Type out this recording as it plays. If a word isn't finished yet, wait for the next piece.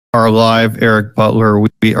Are live. Eric Butler,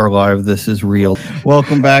 we are live. This is real.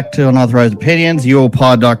 Welcome back to Unauthorized Opinions,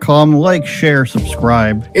 uopod.com. Like, share,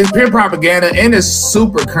 subscribe. It's pure propaganda and it's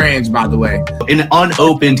super cringe, by the way. An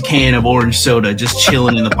unopened can of orange soda just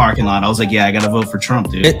chilling in the parking lot. I was like, yeah, I gotta vote for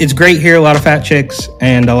Trump, dude. It's great here, a lot of fat chicks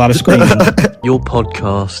and a lot of screaming. Your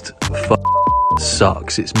podcast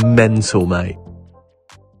sucks. It's mental, mate.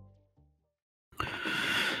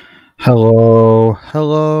 Hello.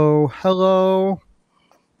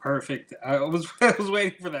 Perfect. I was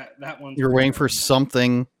waiting for that one. You're waiting for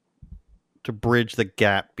something to bridge the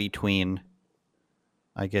gap between,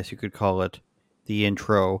 I guess you could call it, the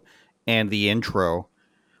intro and the intro.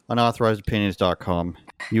 UnauthorizedOpinions.com,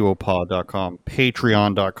 uopod.com,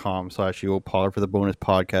 patreon.com/uopod for the bonus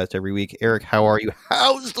podcast every week. Eric, how are you?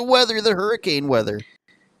 How's the weather, the hurricane weather?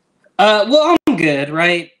 Well, I'm good,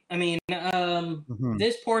 right? I mean,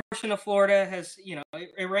 This portion of Florida has,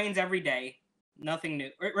 it rains every day. Nothing new.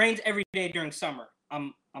 It rains every day during summer,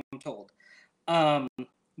 I'm told.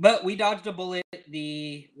 But we dodged a bullet.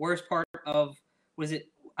 The worst part of, was it,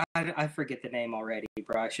 I forget the name already,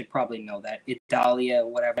 bro. I should probably know that. Italia,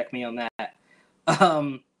 whatever, check me on that.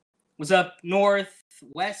 Was up north,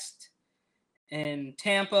 west, and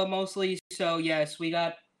Tampa mostly. So, yes, we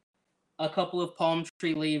got a couple of palm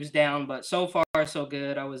tree leaves down, but so far, so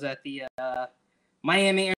good. I was at the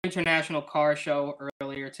Miami International Car Show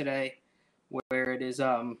earlier today, where it is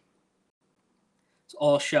it's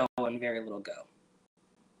all show and very little go.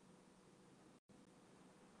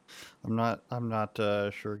 I'm not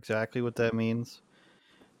sure exactly what that means,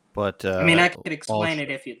 but I mean, I could explain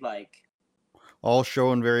it if you'd like. All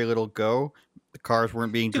show and very little go. The cars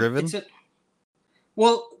weren't being driven.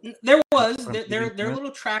 Well, there was. There are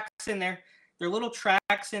little tracks in there. There are little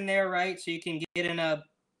tracks in there, right? So you can get in a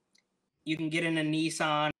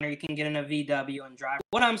Nissan or you can get in a VW and drive.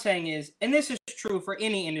 What I'm saying is, and this is true for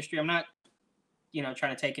any industry. I'm not,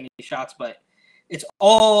 trying to take any shots, but it's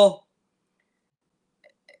all.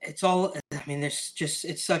 I mean,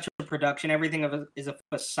 it's such a production. Everything is a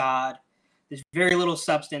facade. There's very little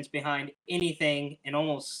substance behind anything in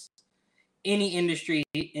almost any industry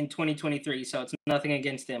in 2023. So it's nothing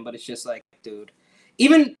against them, but it's just like, dude.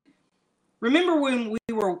 Even remember when we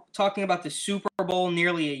were talking about the Super Bowl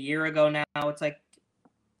nearly a year ago now? It's like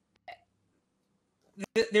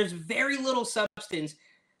there's very little substance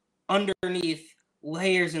underneath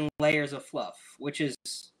layers and layers of fluff, which is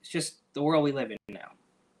just the world we live in now.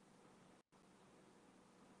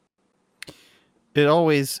 It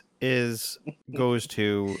always goes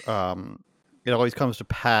to, it always comes to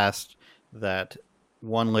pass that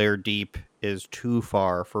one layer deep is too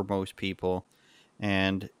far for most people.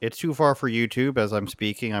 And it's too far for YouTube. As I'm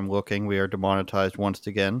speaking, I'm looking. We are demonetized once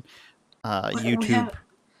again. YouTube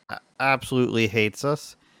absolutely hates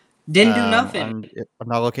us. Didn't do nothing. I'm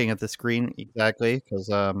not looking at the screen exactly because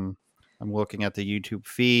I'm looking at the YouTube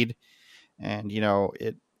feed. And,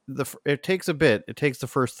 it takes a bit. It takes the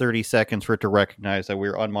first 30 seconds for it to recognize that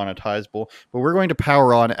we're unmonetizable. But we're going to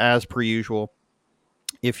power on as per usual.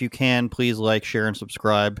 If you can, please like, share, and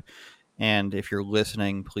subscribe. And if you're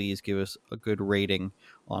listening, please give us a good rating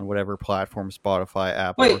on whatever platform, Spotify,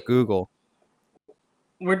 Apple, or Google.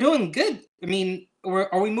 We're doing good. I mean,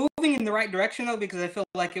 are we moving in the right direction, though? Because I feel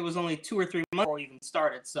like it was only 2 or 3 months before we even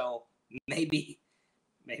started. So maybe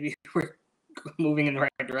we're moving in the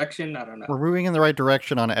right direction. I don't know. We're moving in the right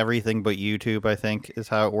direction on everything but YouTube, I think, is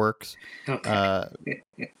how it works. Okay.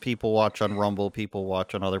 People watch on Rumble. People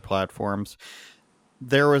watch on other platforms.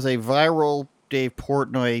 There was a viral Dave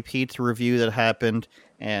Portnoy pizza review that happened,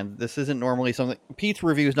 and this isn't normally something. Pizza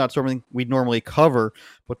review is not something we'd normally cover,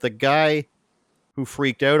 but the guy who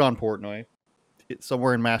freaked out on Portnoy,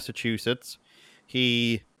 somewhere in Massachusetts,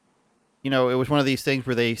 it was one of these things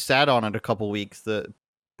where they sat on it a couple weeks,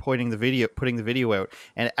 putting the video out,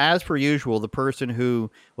 and as per usual, the person who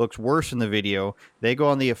looks worse in the video, they go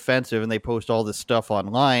on the offensive and they post all this stuff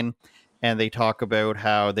online. And they talk about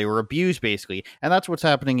how they were abused, basically. And that's what's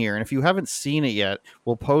happening here. And if you haven't seen it yet,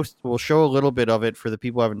 we'll show a little bit of it for the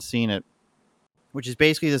people who haven't seen it, which is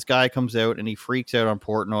basically this guy comes out and he freaks out on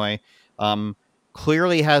Portnoy.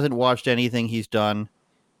 Clearly hasn't watched anything he's done.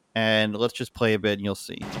 And let's just play a bit and you'll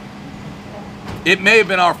see. It may have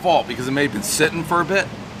been our fault because it may have been sitting for a bit.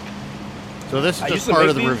 So this is just part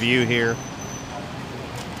of the review here.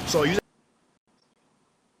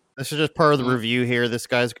 This is just part of the review here. We're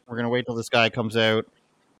going to wait till this guy comes out.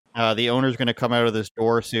 The owner's going to come out of this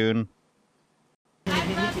door soon.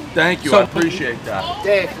 Thank you. I appreciate that.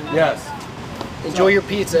 Dave. Yes. enjoy your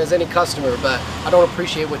pizza as any customer, but I don't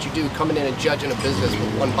appreciate what you do coming in and judging a business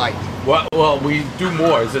with one bite. Well, we do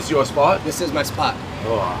more. Is this your spot? This is my spot.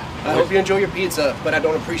 Oh. I hope you enjoy your pizza, but I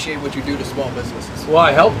don't appreciate what you do to small businesses. Well,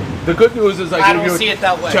 I help. The good news is I give don't you see it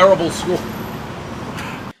that way. Terrible school.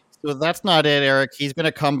 So that's not it, Eric. He's going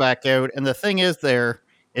to come back out. And the thing is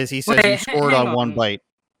he says you scored on one bite.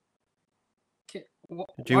 Do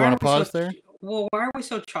you want to pause there? Well, why are we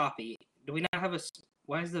so choppy? Do we not have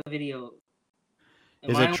why is the video...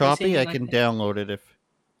 Is it choppy? I can download it if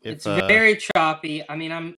it's very choppy. I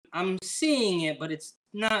mean, I'm seeing it, but it's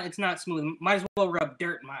not smooth. Might as well rub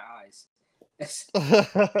dirt in my eyes.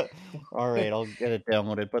 All right, I'll get it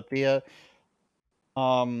downloaded. But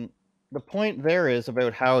the point there is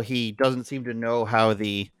about how he doesn't seem to know how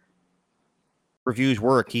the reviews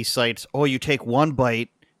work. He cites, you take one bite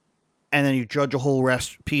and then you judge a whole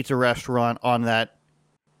pizza restaurant on that.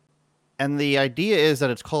 And the idea is that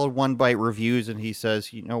it's called one bite reviews, and he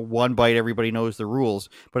says, one bite, everybody knows the rules.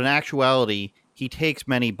 But in actuality, he takes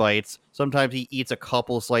many bites. Sometimes he eats a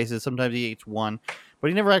couple slices, sometimes he eats one. But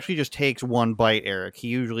he never actually just takes one bite, Eric. He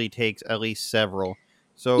usually takes at least several.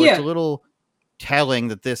 So It's a little telling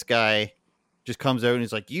that this guy just comes out and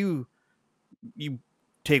he's like, you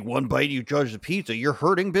take one bite, you judge the pizza, you're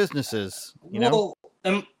hurting businesses.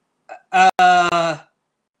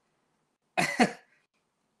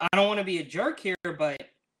 I don't want to be a jerk here, but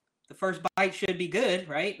the first bite should be good,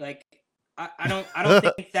 right? Like, I don't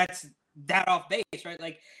think that's that off base, right?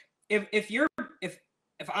 Like, if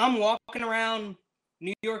I'm walking around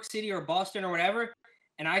New York City or Boston or whatever,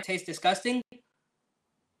 and I taste disgusting,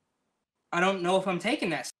 I don't know if I'm taking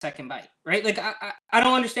that second bite, right? Like, I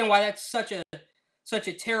don't understand why that's such a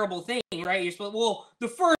terrible thing, right? You're supposed, the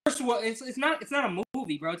first one, it's not a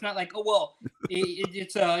movie, bro. It's not like,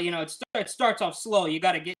 it starts off slow. You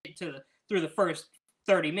got to get through the first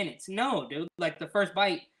 30 minutes. No, dude. Like, the first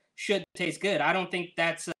bite should taste good. I don't think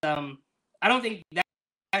that's that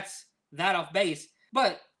off base.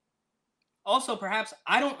 But also, perhaps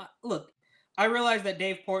I realize that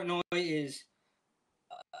Dave Portnoy is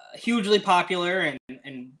hugely popular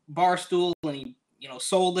and Barstool, and he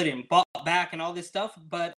sold it and bought back and all this stuff,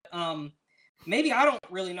 but maybe I don't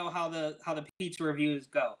really know how the pizza reviews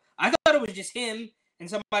go. I thought it was just him and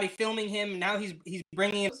somebody filming him. Now he's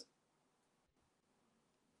bringing it.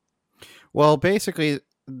 Well, basically,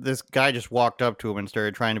 this guy just walked up to him and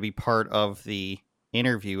started trying to be part of the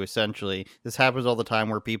interview. Essentially, this happens all the time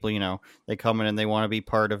where people, they come in and they want to be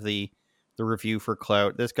part of the review for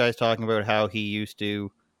clout. This guy's talking about how he used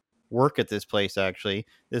to work at this place. Actually,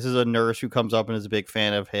 this is a nurse who comes up and is a big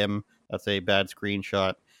fan of him. That's a bad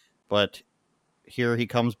screenshot, but here he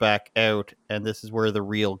comes back out, and this is where the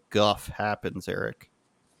real guff happens, Eric.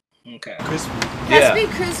 Okay. Crispy. Has to be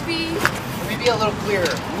crispy. Let me be a little clearer.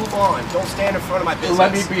 Move on. Don't stand in front of my business.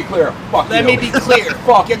 Let me be clear. Fuck you. Let me be clear.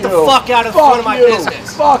 Fuck Get you. the fuck out of front of my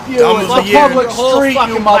business. Fuck you. Dumb It's as a a year. public street,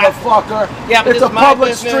 you motherfucker. Yeah, but it's this a is my public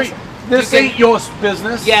business. street. This ain't your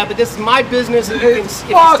business. Yeah, but this is my business. And if you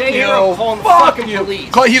Fuck stay you. here, I'm calling the Fuck fucking you.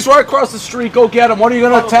 police. He's right across the street. Go get him. What are you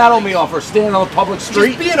gonna tattle me on for standing on the public street?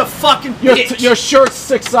 Just being a fucking bitch. Your shirt's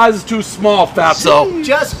 6 sizes too small, fatso.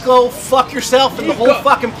 Just go fuck yourself and the whole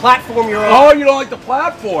fucking platform you're on. Oh, you don't like the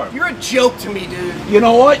platform? You're a joke to me, dude. You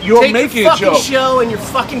know what? You're Take making your a joke. fucking show and your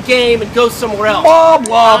fucking game and go somewhere else. Blah,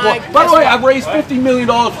 blah, blah. Guess By the way, what? I've raised $50 million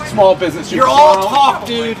for small business. You're all talk,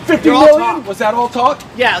 dude. $50 You're all million? talk. Was that all talk?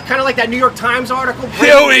 Yeah, kind of like that New York Times article.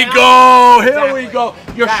 Here we go. Here Exactly. we go.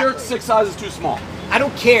 Your Exactly. shirt's 6 sizes too small. I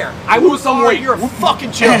don't care. I Lose work some hard. weight. You're a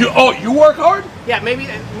fucking joke. You work hard? Yeah, maybe.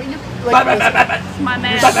 You're My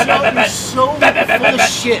man. you're so full of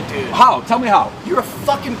shit, dude. How? Tell me how. You're a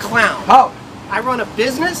fucking clown. How? I run a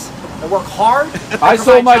business. I work hard. I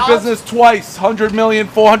sold my jobs. business twice. 100 million,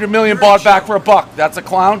 400 million, You're bought a back joke. for a buck. That's a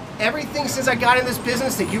clown? Everything since I got in this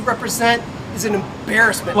business that you represent is an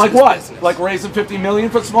embarrassment Like to this what? business. Like raising 50 million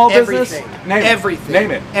for small business? Everything. Name Everything. it.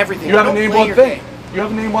 Name it. Everything. You haven't Don't named play one your thing. game. You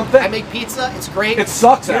haven't named one thing. I make pizza. It's great. It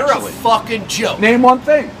sucks, You're actually. a fucking joke. Name one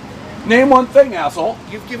thing. Name one thing, asshole.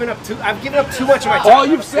 I've given up too much of my time. All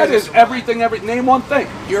you've said is everything. Name one thing.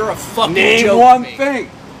 You're a fucking Name joke. one to me. thing.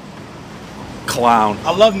 Clown.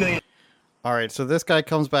 I love million. All right, so this guy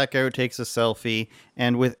comes back out, takes a selfie,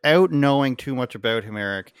 and without knowing too much about him,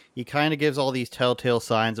 Eric, he kind of gives all these telltale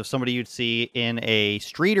signs of somebody you'd see in a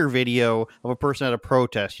streeter video of a person at a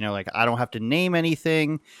protest. Like, I don't have to name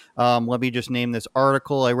anything. Let me just name this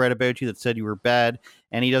article I read about you that said you were bad,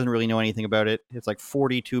 and he doesn't really know anything about it. It's like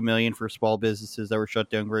 42 million for small businesses that were shut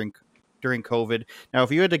down during COVID. Now,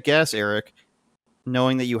 if you had to guess, Eric,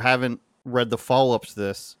 knowing that you haven't read the follow-ups to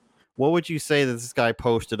this, what would you say that this guy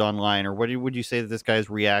posted online, or what would you say that this guy's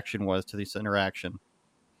reaction was to this interaction?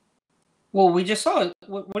 Well, we just saw it.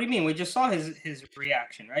 What do you mean? We just saw his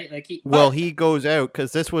reaction, right? Like he goes out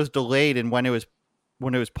because this was delayed, and when it was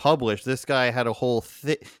published, this guy had a whole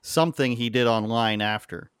something he did online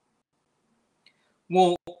after.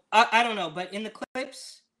 Well, I don't know, but in the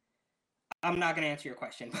clips, I'm not going to answer your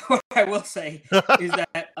question. What I will say is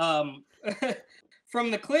that from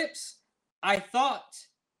the clips, I thought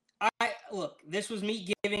look, this was me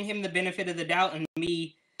giving him the benefit of the doubt and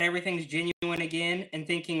me everything's genuine again and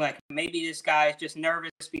thinking like maybe this guy is just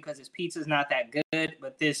nervous because his pizza's not that good,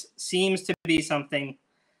 but this seems to be something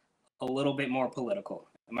a little bit more political.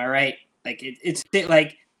 Am I right? Like it's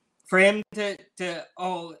like for him to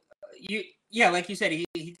like you said,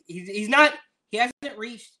 he's not, he hasn't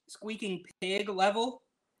reached squeaking pig level,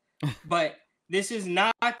 but this is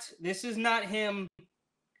not him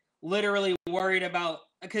literally worried about,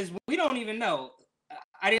 because we don't even know.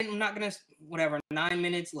 I'm not gonna, whatever, 9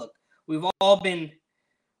 minutes. Look, we've all been,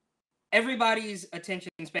 everybody's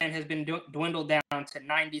attention span has been dwindled down to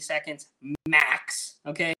 90 seconds max.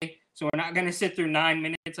 Okay, so we're not gonna sit through 9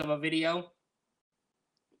 minutes of a video,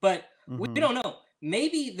 but we don't know.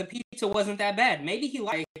 Maybe the pizza wasn't that bad. Maybe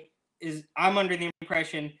I'm under the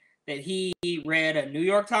impression that he read a New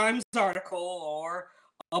York Times article or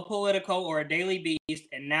a Politico or a Daily Beast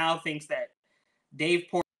and now thinks that Dave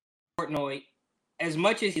Portnoy, as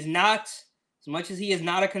much as he is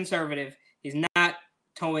not a conservative, he's not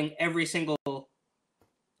towing every single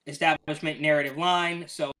establishment narrative line.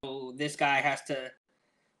 So this guy has to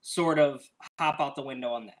sort of hop out the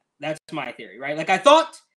window on that. That's my theory, right? Like I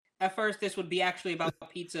thought at first this would be actually about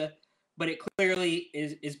pizza, but it clearly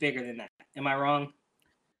is bigger than that. Am I wrong?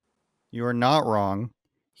 You are not wrong.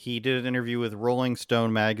 He did an interview with Rolling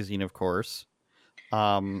Stone magazine, of course.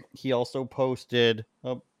 He also posted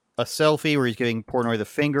a selfie where he's giving Portnoy the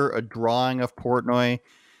finger, a drawing of Portnoy.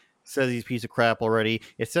 Says he's a piece of crap already.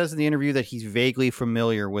 It says in the interview that he's vaguely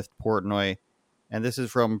familiar with Portnoy, and this is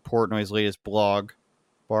from Portnoy's latest blog,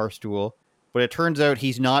 Barstool. But it turns out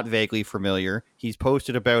he's not vaguely familiar. He's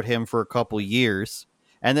posted about him for a couple years,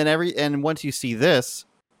 and then once you see this,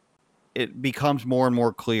 it becomes more and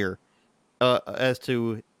more clear as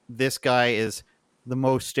to this guy is the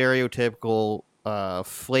most stereotypical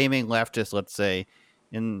flaming leftist, let's say,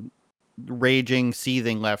 in raging,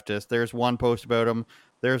 seething leftist. There's one post about him.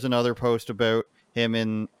 There's another post about him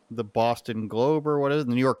in the Boston Globe or what is it?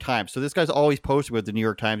 The New York Times. So this guy's always posted with the New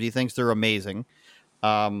York Times. He thinks they're amazing.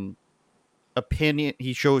 Opinion.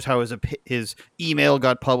 He shows how his email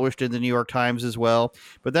got published in the New York Times as well.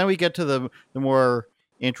 But then we get to the more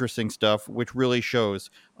interesting stuff, which really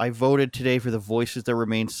shows. I voted today for the voices that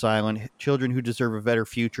remain silent, children who deserve a better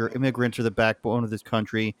future. Immigrants are the backbone of this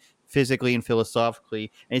country, physically and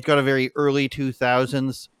philosophically. And he's got a very early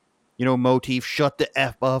 2000s, motif. Shut the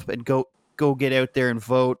F up and go get out there and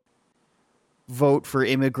vote. Vote for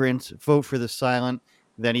immigrants. Vote for the silent.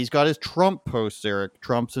 Then he's got his Trump posts, Eric.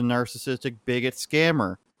 Trump's a narcissistic bigot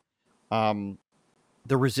scammer. The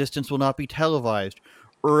resistance will not be televised.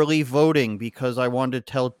 Early voting because I wanted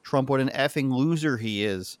to tell Trump what an effing loser he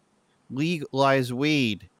is. Legalize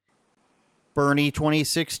weed. Bernie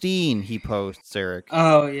 2016, he posts, Eric.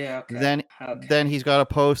 Oh, yeah. Okay. Then he's got a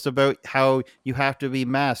post about how you have to be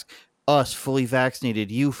masked. Us fully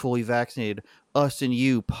vaccinated, you fully vaccinated, us and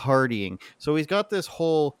you partying. So he's got this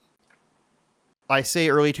whole, I say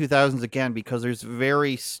early 2000s again because there's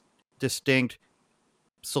very distinct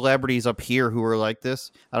celebrities up here who are like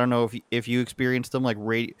this. I don't know if you experienced them, like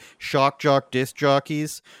shock jock disc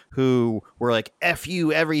jockeys who were like F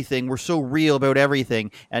you everything, we're so real about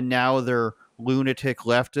everything, and now they're lunatic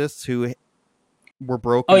leftists who were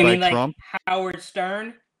broken by mean Trump. Like Howard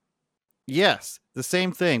Stern? Yes, the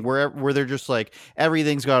same thing where they're just like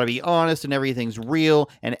everything's got to be honest and everything's real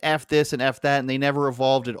and F this and F that, and they never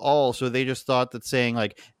evolved at all. So they just thought that saying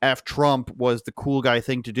like F Trump was the cool guy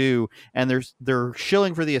thing to do, and they're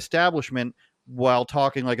shilling for the establishment while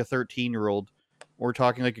talking like a 13-year-old or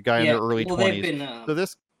talking like a guy in their early 20s. So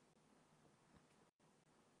this,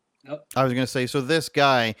 I was going to say, so this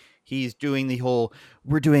guy, he's doing the whole,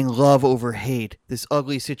 we're doing love over hate, this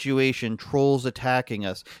ugly situation, trolls attacking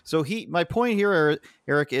us. So my point here,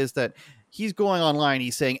 Eric, is that he's going online,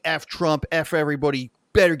 he's saying, F Trump, F everybody,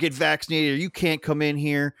 better get vaccinated or you can't come in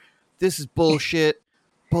here. This is bullshit.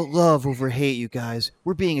 But love over hate, you guys.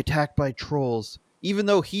 We're being attacked by trolls. Even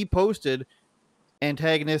though he posted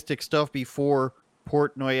antagonistic stuff before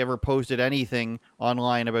Portnoy ever posted anything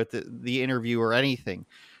online about the interview or anything.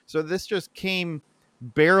 So this just came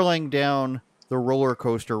barreling down the roller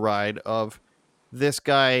coaster ride of this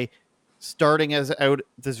guy starting as out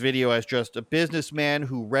this video as just a businessman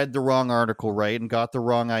who read the wrong article, right, and got the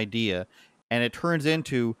wrong idea, and it turns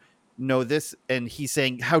into no this, and he's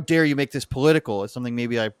saying, how dare you make this political? It's something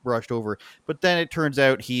maybe I brushed over, but then it turns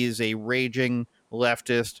out he is a raging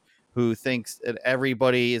leftist who thinks that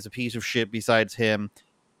everybody is a piece of shit besides him.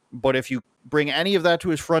 But if you bring any of that to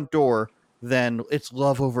his front door, then it's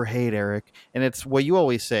love over hate, Eric, and it's what you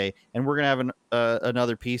always say. And we're gonna have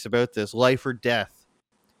another piece about this: life or death.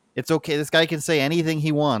 It's okay. This guy can say anything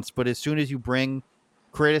he wants, but as soon as you bring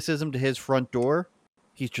criticism to his front door,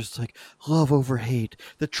 he's just like, love over hate.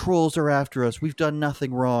 The trolls are after us. We've done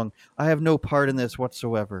nothing wrong. I have no part in this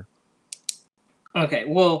whatsoever. Okay,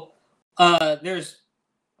 well, there's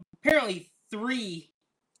apparently 3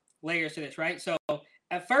 layers to this, right? So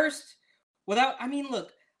at first,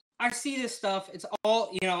 look, I see this stuff. It's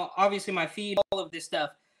all, obviously my feed, all of this stuff.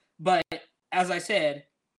 But as I said,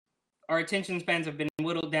 our attention spans have been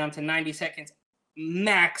whittled down to 90 seconds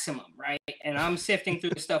maximum, right? And I'm sifting through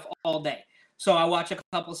the stuff all day. So I watch a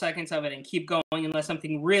couple seconds of it and keep going unless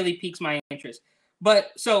something really piques my interest.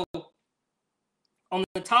 But so on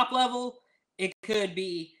the top level, it could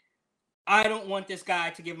be, I don't want this guy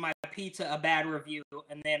to give my pizza a bad review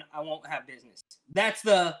and then I won't have business. That's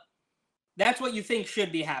what you think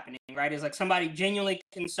should be happening, right? Is like somebody genuinely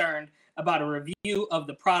concerned about a review of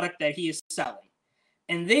the product that he is selling.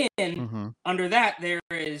 And then under that, there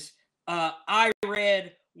is, I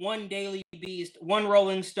read one Daily Beast, one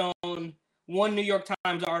Rolling Stone, one New York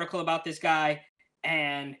Times article about this guy,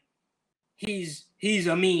 and he's a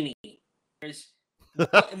meanie.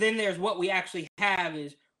 Then there's what we actually have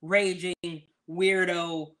is raging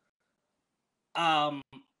weirdo.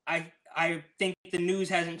 I think the news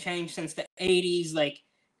hasn't changed since the 80s, like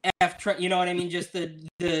you know what I mean? Just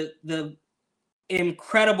the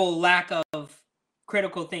incredible lack of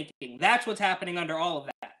critical thinking. That's what's happening under all of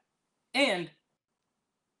that. And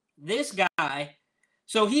this guy,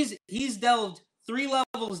 so he's delved 3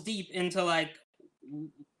 levels deep into like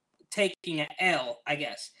taking an L, I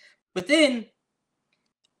guess. But then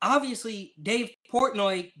obviously Dave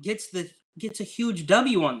Portnoy gets a huge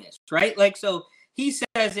W on this, right? Like, so he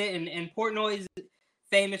says it, and Portnoy's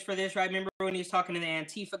famous for this, right? Remember when he was talking to the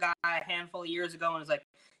Antifa guy a handful of years ago, and it's like,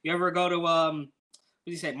 you ever go to what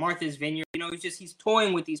did he say, Martha's Vineyard? He's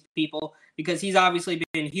toying with these people because he's obviously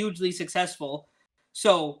been hugely successful.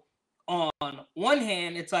 So on one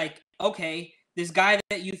hand, it's like, okay, this guy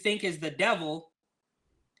that you think is the devil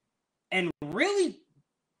and really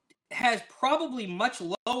has probably much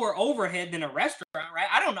lower overhead than a restaurant, right?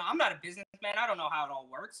 I don't know. I'm not a businessman. I don't know how it all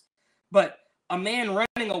works. But a man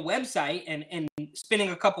running a website and spending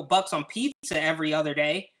a couple bucks on pizza every other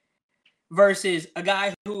day versus a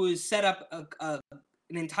guy who has set up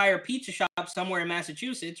an entire pizza shop somewhere in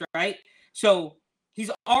Massachusetts, right? So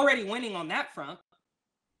he's already winning on that front.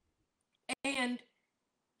 And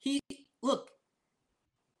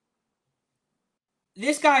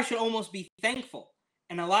this guy should almost be thankful.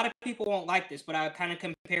 And a lot of people won't like this, but I kind of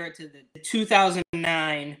compare it to the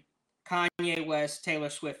 2009 Kanye West Taylor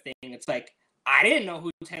Swift thing. It's like, I didn't know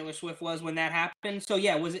who Taylor Swift was when that happened. So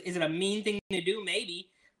yeah, is it a mean thing to do? Maybe.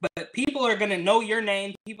 But people are going to know your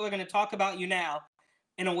name. People are going to talk about you now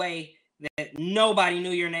in a way that nobody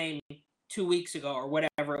knew your name 2 weeks ago or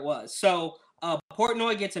whatever it was. So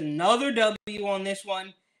Portnoy gets another W on this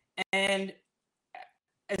one. And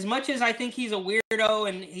as much as I think he's a weirdo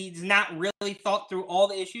and he's not really thought through all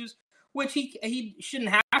the issues, which he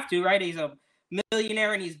shouldn't have to, right? He's a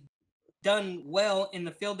millionaire and he's done well in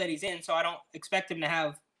the field that he's in. So I don't expect him to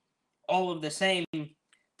have all of the same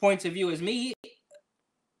points of view as me.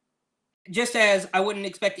 Just as I wouldn't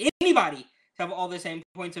expect anybody to have all the same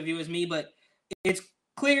points of view as me, but it's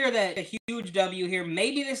clear that a huge W here.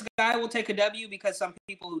 Maybe this guy will take a W because some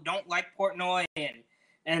people who don't like Portnoy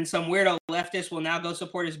and some weirdo leftist will now go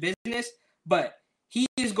support his business, but he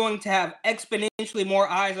is going to have exponentially more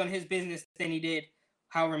eyes on his business than he did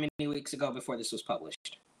however many weeks ago before this was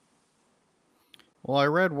published. Well, I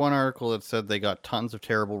read one article that said they got tons of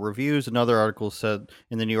terrible reviews. Another article said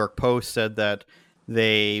in the New York Post said that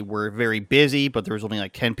they were very busy, but there was only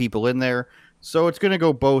like 10 people in there. So it's going to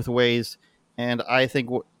go both ways. And I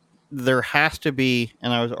think there has to be,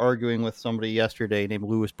 and I was arguing with somebody yesterday named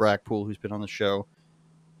Louis Brackpool, who's been on the show,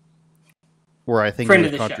 where I think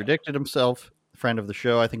Louis contradicted himself. Friend of the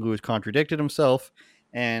show. I think Louis contradicted himself.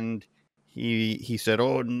 And he said,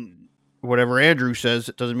 oh, whatever Andrew says,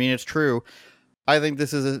 it doesn't mean it's true. I think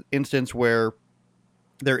this is an instance where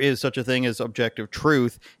there is such a thing as objective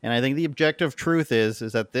truth. And I think the objective truth is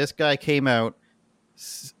that this guy came out,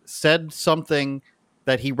 said something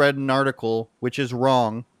that he read in an article, which is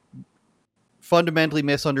wrong, fundamentally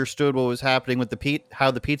misunderstood what was happening with how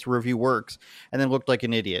the pizza review works, and then looked like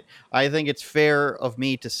an idiot. I think it's fair of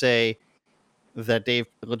me to say that Dave,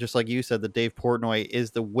 just like you said, that Dave Portnoy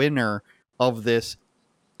is the winner of this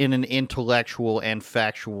in an intellectual and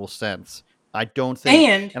factual sense. I don't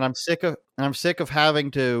think, and I'm sick of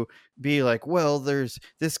having to be like, well, there's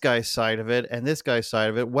this guy's side of it and this guy's side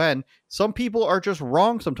of it, when some people are just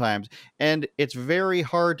wrong sometimes. And it's very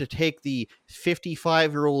hard to take the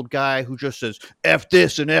 55-year-old guy who just says F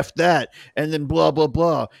this and F that and then blah, blah,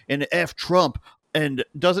 blah and F Trump, and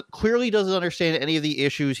clearly doesn't understand any of the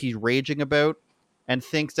issues he's raging about, and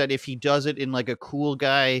thinks that if he does it in like a cool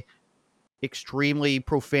guy, extremely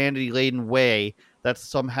profanity laden way, that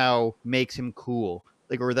somehow makes him cool,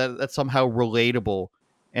 like, or that's somehow relatable,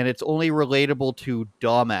 and it's only relatable to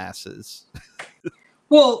dumbasses.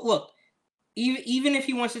 Well, look, even if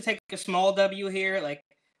he wants to take a small W here, like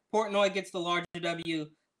Portnoy gets the larger W,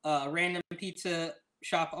 random pizza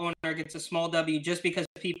shop owner gets a small W, just because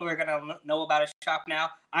people are gonna know about his shop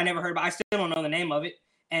now. I never heard about. I still don't know the name of it,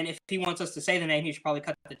 and if he wants us to say the name, he should probably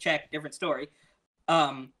cut the check. Different story.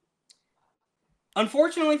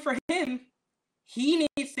 Unfortunately for him, he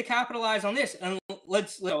needs to capitalize on this, and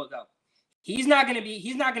let's let it go. He's not going to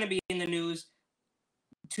be in the news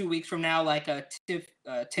 2 weeks from now like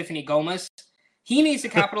Tiffany Gomez. He needs to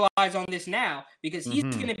capitalize on this now, because he's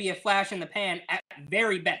going to be a flash in the pan at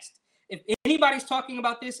very best. If anybody's talking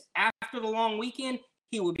about this after the long weekend,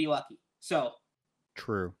 he would be lucky. So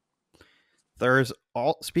true.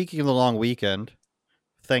 Speaking of the long weekend,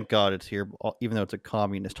 thank God it's here, even though it's a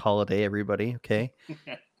communist holiday, everybody, okay?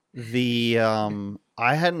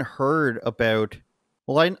 I hadn't heard about,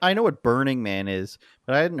 well, I know what Burning Man is,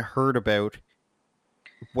 but I hadn't heard about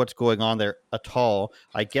what's going on there at all.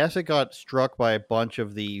 I guess it got struck by a bunch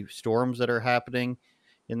of the storms that are happening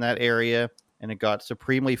in that area, and it got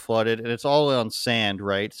supremely flooded, and it's all on sand,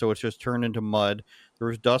 right? So it's just turned into mud. There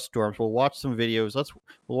was dust storms. We'll watch some videos.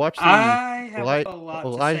 We'll watch the I have a lot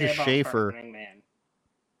Elijah to say about Schaefer. Burning Man.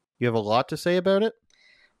 You have a lot to say about it?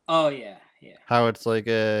 Oh, yeah. How it's like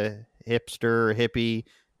a hippie,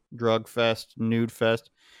 drug fest, nude fest.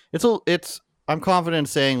 I'm confident in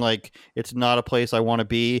saying, like, it's not a place I want to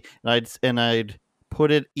be, and I'd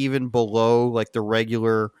put it even below like the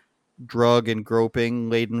regular drug and groping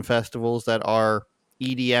laden festivals that are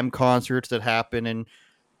EDM concerts that happen in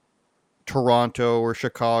Toronto or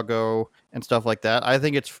Chicago and stuff like that. I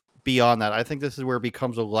think it's beyond that. I think this is where it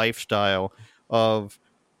becomes a lifestyle of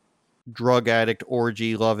drug addict,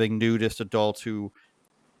 orgy loving nudist adults who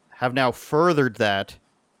have now furthered that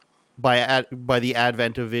by the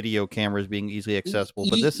advent of video cameras being easily accessible.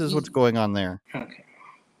 But this is what's going on there. Okay.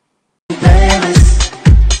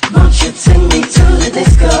 Won't you take me to the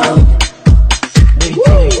disco?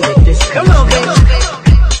 Come on, baby.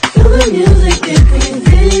 Feel the music get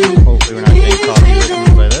hopefully we're not getting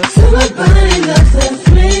copyrighted by this.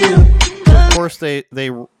 Of course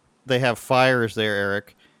they have fires there,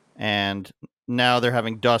 Eric, and now they're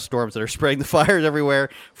having dust storms that are spraying the fires everywhere,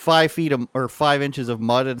 5 inches of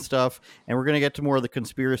mud and stuff. And we're going to get to more of the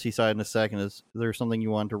conspiracy side in a second. Is there something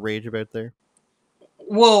you want to rage about there?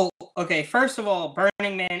 Well, okay, first of all,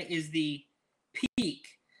 Burning Man is the peak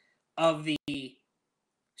of the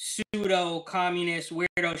pseudo-communist,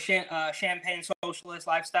 weirdo, champagne socialist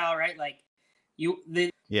lifestyle, right? Like,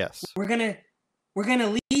 yes, we're gonna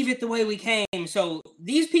leave it the way we came. So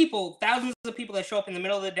these people, thousands of people that show up in the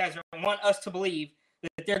middle of the desert, want us to believe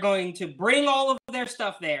that they're going to bring all of their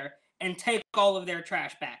stuff there and take all of their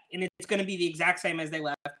trash back, and it's going to be the exact same as they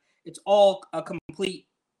left. It's all a complete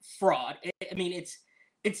fraud. I mean, it's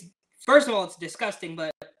first of all, it's disgusting.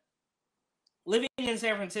 But living in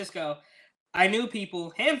San Francisco, I knew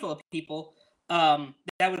handful of people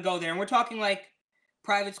that would go there, and we're talking like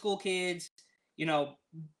private school kids,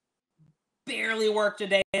 barely worked a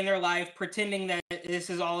day in their life, pretending that this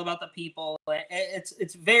is all about the people.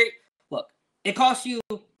 It's very, look, it's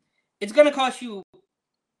going to cost you,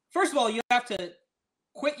 first of all, you have to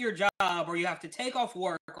quit your job, or you have to take off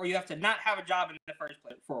work, or you have to not have a job in the first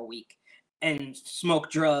place for a week and smoke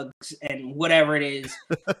drugs and whatever it is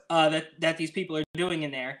that these people are doing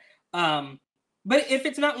in there. But if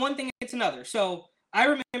it's not one thing, it's another. So I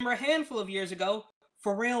remember a handful of years ago,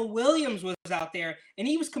 Pharrell Williams was out there, and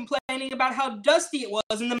he was complaining about how dusty it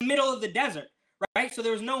was in the middle of the desert, right? So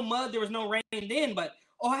there was no mud, there was no rain then, but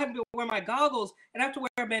I have to wear my goggles, and I have to wear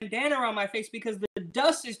a bandana around my face because the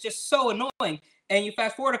dust is just so annoying. And you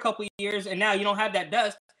fast forward a couple of years, and now you don't have that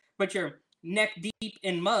dust, but you're neck deep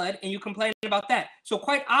in mud, and you complain about that. So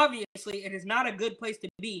quite obviously, it is not a good place to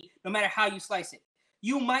be, no matter how you slice it.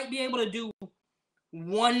 You might be able to do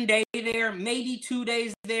one day there, maybe 2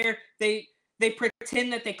 days there. They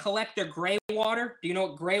pretend that they collect their gray water. Do you know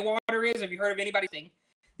what gray water is? Have you heard of anybody saying?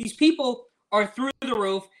 These people are through the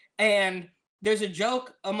roof, and there's a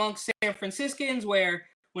joke amongst San Franciscans where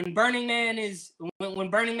when Burning Man is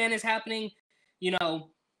happening, you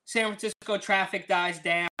know, San Francisco traffic dies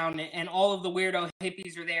down, and all of the weirdo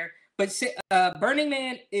hippies are there. But Burning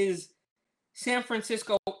Man is San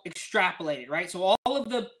Francisco extrapolated, right? So all of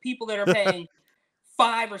the people that are paying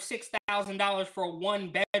 $5,000 or $6,000 for a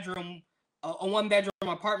one bedroom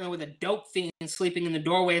apartment with a dope fiend sleeping in the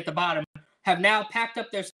doorway at the bottom have now packed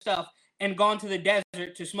up their stuff and gone to the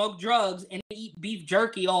desert to smoke drugs and eat beef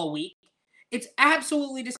jerky all week. It's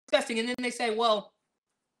absolutely disgusting. And then they say, well,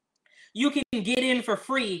 you can get in for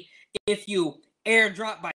free if you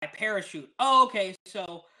airdrop by parachute. Oh, okay,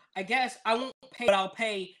 so I guess I won't pay, but I'll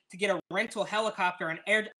pay to get a rental helicopter and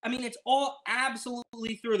air. I mean, it's all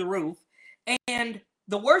absolutely through the roof. And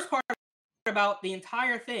the worst part about the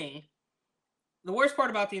entire thing,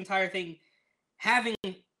 having,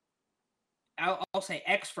 I'll say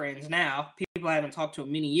ex-friends now, people I haven't talked to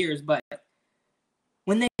in many years, but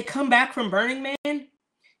when they come back from Burning Man,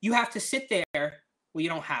 you have to sit there. Well, you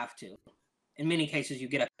don't have to. In many cases, you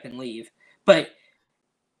get up and leave. But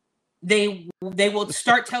they will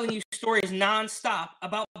start telling you stories nonstop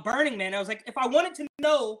about Burning Man. I was like, if I wanted to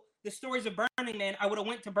know the stories of Burning Man, I would have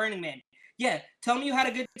went to Burning Man. Yeah, tell me you had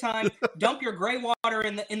a good time. Dump your gray water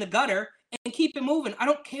in the gutter and keep it moving. I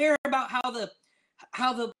don't care about how the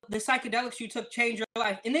psychedelics you took changed your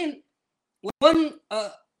life. And then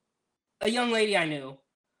a young lady I knew.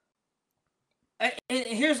 And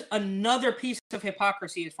here's another piece of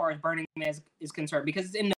hypocrisy as far as Burning Man is concerned, because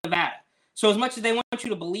it's in Nevada. So as much as they want you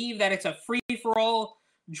to believe that it's a free-for-all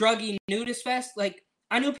druggy nudist fest, like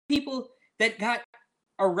I knew people that got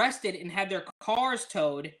arrested and had their cars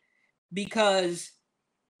towed because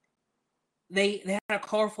they had a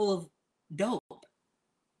car full of dope,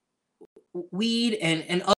 weed,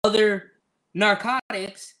 and other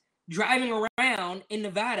narcotics driving around in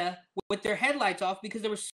Nevada with their headlights off because there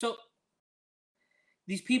were so...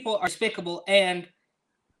 These people are despicable, and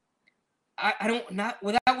I don't, not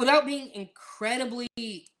without being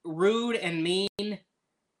incredibly rude and mean,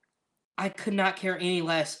 I could not care any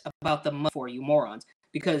less about the money for you morons.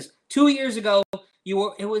 Because 2 years ago, it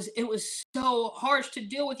was so harsh to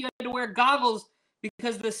deal with. You had to wear goggles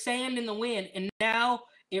because of the sand and the wind, and now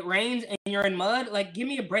it rains and you're in mud. Like, give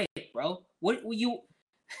me a break, bro. What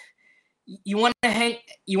you want to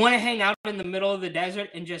hang out in the middle of the desert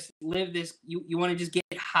and just live this? You want to just get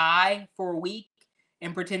high for a week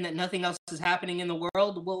and pretend that nothing else is happening in the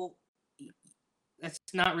world? Well, that's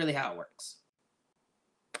not really how it works.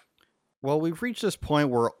 Well, we've reached this point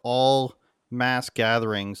where all mass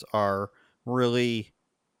gatherings are really,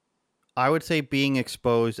 I would say, being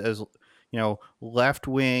exposed as,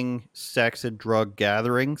 left-wing sex and drug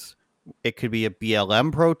gatherings. It could be a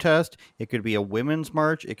BLM protest. It could be a women's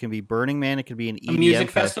march. It can be Burning Man. It could be an EDM music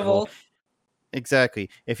festival. Exactly.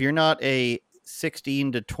 If you're not a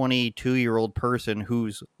 16 to 22-year-old person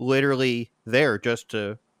who's literally there just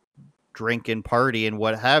to drink and party and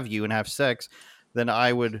what have you and have sex, then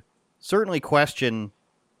I would certainly question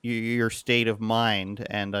your state of mind,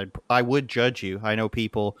 and I would judge you. I know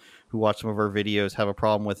people who watch some of our videos have a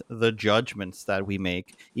problem with the judgments that we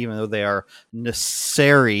make, even though they are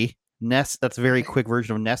necessary. That's a very quick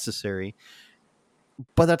version of necessary.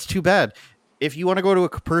 But that's too bad. If you want to go to a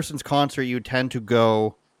person's concert, you tend to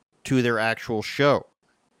go to their actual show.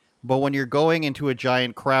 But when you're going into a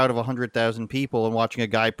giant crowd of 100,000 people and watching a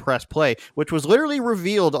guy press play, which was literally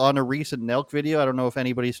revealed on a recent Nelk video. I don't know if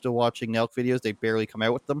anybody's still watching Nelk videos. They barely come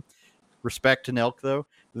out with them. Respect to Nelk, though.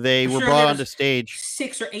 They were brought onto stage.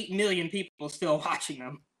 6 or 8 million people still watching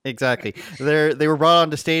them. Exactly. They were brought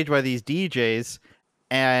onto stage by these DJs,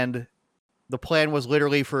 and the plan was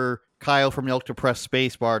literally for Kyle from Nelk to press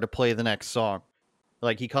spacebar to play the next song.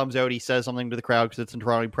 Like, he comes out, he says something to the crowd because it's in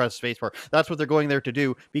Toronto, he presses spacebar. That's what they're going there to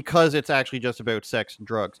do, because it's actually just about sex and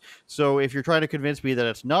drugs. So if you're trying to convince me that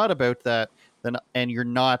it's not about that, then and you're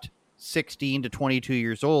not 16 to 22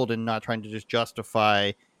 years old and not trying to just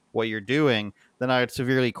justify what you're doing, then I would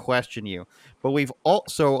severely question you. But we've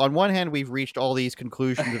also, on one hand, we've reached all these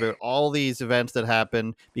conclusions about all these events that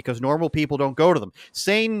happen because normal people don't go to them.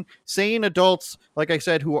 Sane adults, like I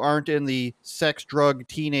said, who aren't in the sex, drug,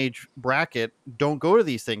 teenage bracket don't go to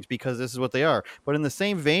these things because this is what they are. But in the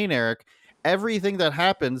same vein, Eric, everything that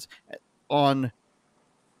happens on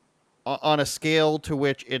a scale to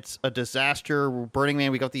which it's a disaster, Burning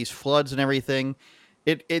Man, we got these floods and everything,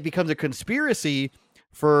 it becomes a conspiracy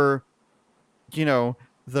for, the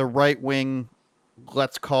right wing,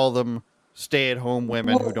 let's call them stay-at-home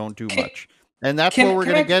women who don't do much. And that's what we're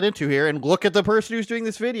going to get into here. And look at the person who's doing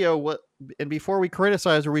this video. And before we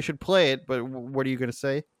criticize her, we should play it. But what are you going to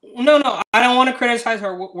say? No, I don't want to criticize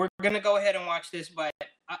her. We're going to go ahead and watch this. But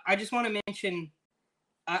I just want to mention,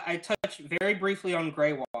 I touched very briefly on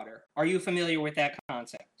gray water. Are you familiar with that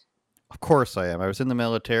concept? Of course I am. I was in the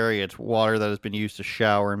military. It's water that has been used to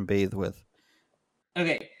shower and bathe with.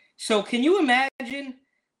 Okay. So can you imagine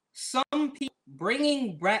some people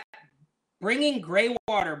bringing gray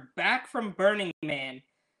water back from Burning Man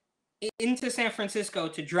into San Francisco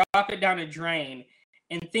to drop it down a drain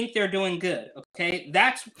and think they're doing good? Okay,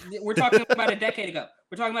 we're talking about a decade ago.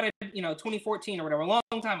 We're talking about 2014 or whatever, a long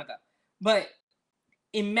time ago. But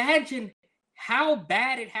imagine how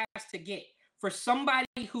bad it has to get for somebody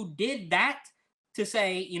who did that to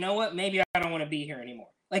say, you know what, maybe I don't want to be here anymore.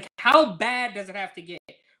 Like, how bad does it have to get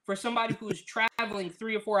for somebody who's traveling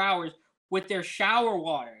 3 or 4 hours with their shower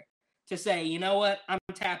water to say, you know what, I'm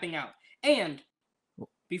tapping out? And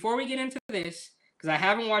before we get into this, because I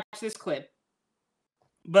haven't watched this clip,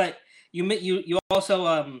 but you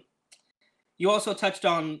also touched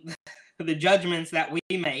on the judgments that we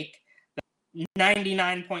make,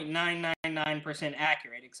 99.999%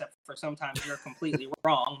 accurate, except for sometimes you're completely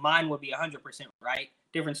wrong. Mine would be 100% right.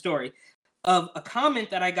 Different story. Of a comment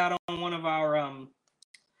that I got on one of our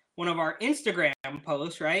Instagram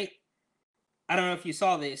posts, right? I don't know if you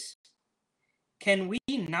saw this. Can we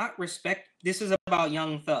not respect? This is about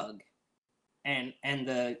Young Thug and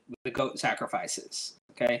the goat sacrifices.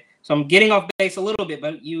 Okay, so I'm getting off base a little bit,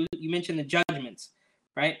 but you mentioned the judgments,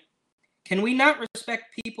 right? Can we not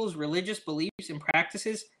respect people's religious beliefs and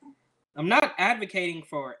practices? I'm not advocating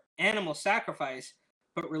for animal sacrifice,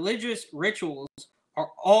 but religious rituals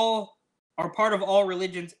are part of all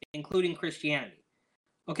religions, including Christianity.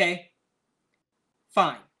 Okay,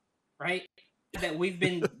 fine, right? That we've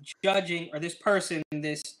been judging, or this person,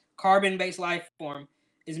 this carbon-based life form,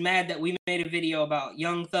 is mad that we made a video about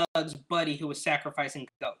Young Thug's buddy who was sacrificing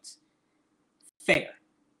goats. Fair.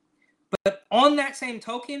 But on that same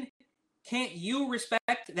token, can't you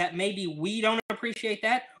respect that maybe we don't appreciate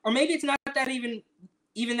that? Or maybe it's not that even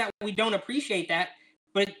that we don't appreciate that,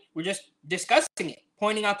 but we're just discussing it,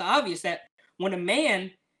 pointing out the obvious, that when a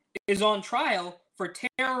man is on trial for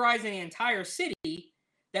terrorizing an entire city,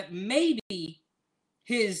 that maybe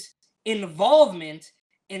his involvement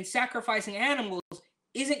in sacrificing animals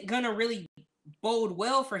isn't going to really bode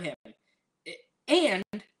well for him. And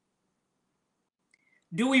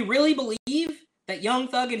do we really believe that Young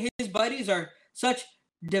Thug and his buddies are such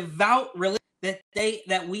devout religious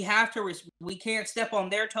that we have to we can't step on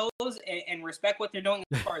their toes and respect what they're doing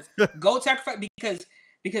as far as goat sacrifice,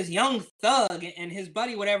 because Young Thug and his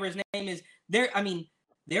buddy, whatever his name is, they're in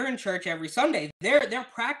church every Sunday. They're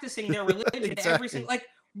practicing their religion Exactly. every single, like,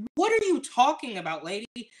 what are you talking about,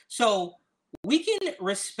 lady? So we can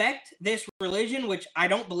respect this religion, which I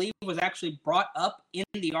don't believe was actually brought up in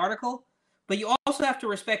the article, but you also have to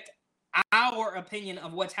respect our opinion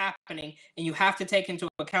of what's happening, and you have to take into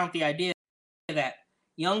account the idea that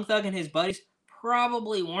Young Thug and his buddies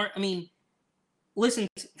probably weren't. I mean, listen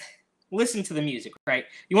to the music, right?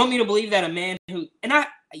 You want me to believe that a man who,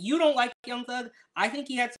 you don't like Young Thug? I think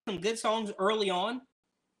he had some good songs early on,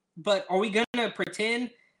 but are we gonna pretend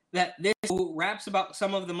that this who raps about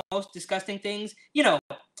some of the most disgusting things,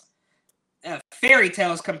 fairy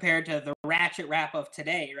tales compared to the ratchet rap of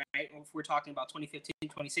today, right? If we're talking about 2015,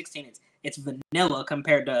 2016, it's vanilla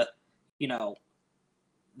compared to,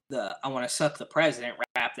 the I want to suck the president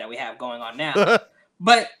rap that we have going on now.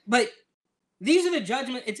 but these are the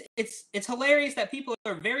judgment. It's hilarious that people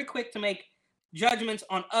are very quick to make judgments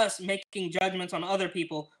on us, making judgments on other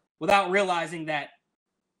people without realizing that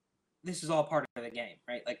this is all part of the game,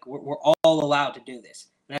 right? Like, we're all allowed to do this.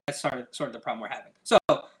 And that's sort of the problem we're having. So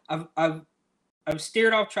I've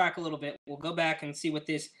steered off track a little bit. We'll go back and see what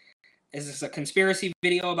this is. This a conspiracy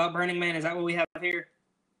video about Burning Man? Is that what we have here?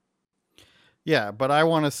 Yeah, but I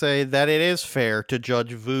want to say that it is fair to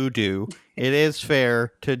judge voodoo. It is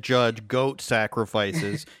fair to judge goat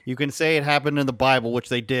sacrifices. You can say it happened in the Bible, which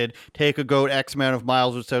they did. Take a goat X amount of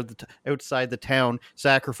miles outside the town,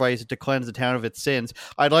 sacrifice it to cleanse the town of its sins.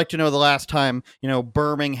 I'd like to know the last time,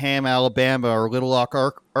 Birmingham, Alabama, or Little Rock,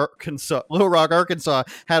 Arkansas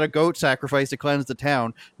had a goat sacrifice to cleanse the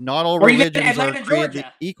town. Not all religions are created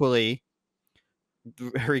equally.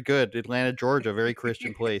 Very good. Atlanta, Georgia, very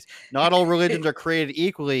Christian place. Not all religions are created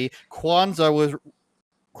equally. Kwanzaa was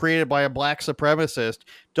created by a black supremacist.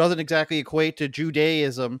 Doesn't exactly equate to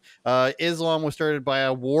Judaism. Islam was started by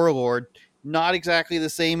a warlord. Not exactly the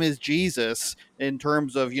same as Jesus in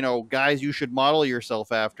terms of, guys you should model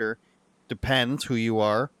yourself after. Depends who you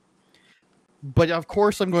are. But of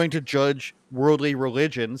course I'm going to judge worldly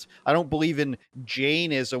religions. I don't believe in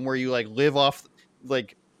Jainism where you like live off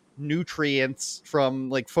like nutrients from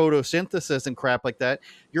like photosynthesis and crap like that.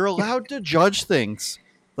 You're allowed to judge things.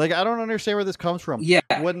 Like, I don't understand where this comes from. Yeah.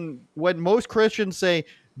 When most Christians say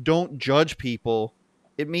don't judge people,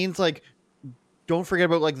 it means like don't forget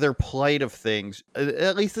about like their plight of things.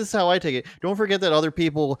 At least this is how I take it. Don't forget that other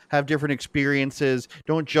people have different experiences.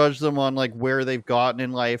 Don't judge them on like where they've gotten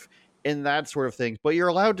in life and that sort of thing. But you're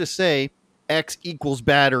allowed to say X equals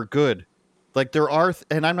bad or good. Like there are,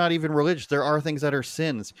 and I'm not even religious, there are things that are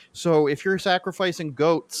sins. So if you're sacrificing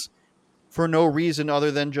goats for no reason other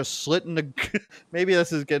than just slitting the, maybe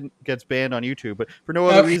this is gets banned on YouTube, but for no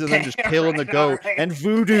other reason than just killing the goat and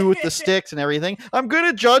voodoo with the sticks and everything, I'm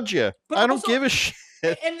gonna judge you. But I don't give a shit.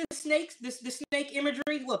 And the snakes, the snake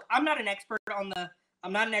imagery. Look, I'm not an expert, and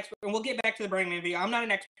we'll get back to the Burning Man video. I'm not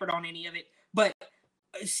an expert on any of it, but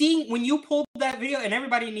seeing when you pulled that video, and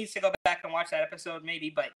everybody needs to go back and watch that episode,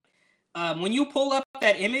 maybe, but when you pull up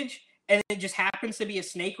that image and it just happens to be a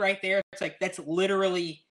snake right there, it's like that's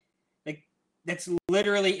literally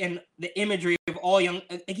in the imagery of all young.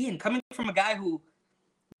 Again, coming from a guy who,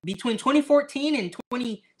 between 2014 and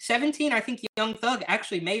 2017, I think Young Thug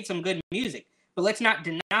actually made some good music. But let's not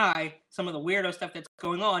deny some of the weirdo stuff that's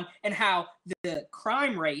going on and how the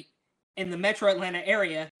crime rate in the Metro Atlanta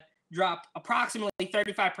area dropped approximately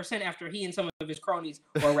 35% after he and some of his cronies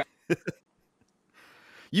were arrested.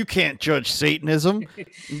 You can't judge Satanism.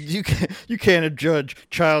 You can't judge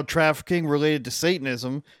child trafficking related to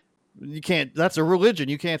Satanism. You can't. That's a religion.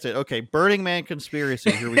 You can't say, okay, Burning Man conspiracy.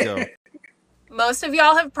 Here we go. Most of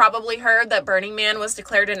y'all have probably heard that Burning Man was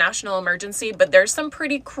declared a national emergency, but there's some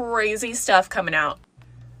pretty crazy stuff coming out.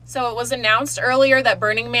 So it was announced earlier that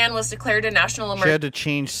Burning Man was declared a national emergency. She had to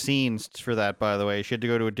change scenes for that, by the way. She had to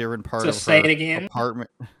go to a different part of say her it again. apartment.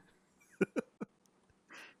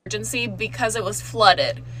 Emergency because it was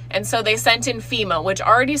flooded. And so they sent in FEMA, which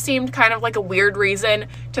already seemed kind of like a weird reason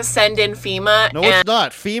to send in FEMA. No, it's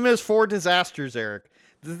not. FEMA is for disasters, Eric.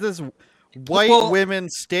 This is white women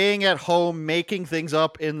staying at home, making things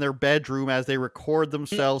up in their bedroom as they record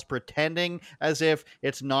themselves, pretending as if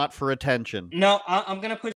it's not for attention. No, I'm going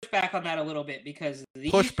to push back on that a little bit because these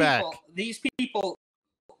people,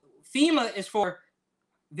 FEMA is for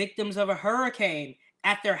victims of a hurricane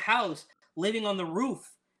at their house, living on the roof.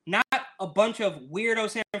 Not a bunch of weirdo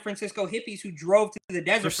San Francisco hippies who drove to the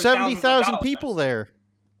desert. There's 70,000 people there.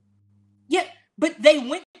 Yeah, but they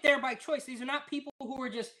went there by choice. These are not people who were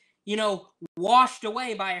just, washed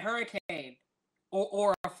away by a hurricane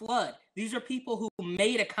or a flood. These are people who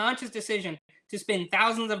made a conscious decision to spend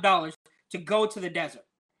thousands of dollars to go to the desert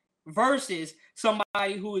versus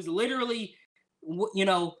somebody who is literally,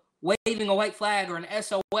 waving a white flag or an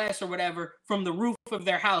SOS or whatever from the roof of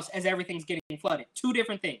their house as everything's getting flooded. Two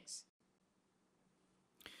different things.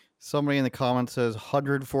 Somebody in the comments says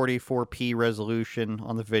 144p resolution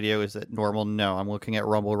on the video. Is that normal? No, I'm looking at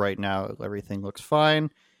Rumble right now. Everything looks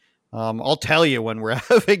fine. I'll tell you when we're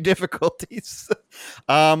having difficulties.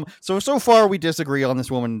 So far we disagree on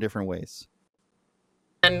this woman in different ways.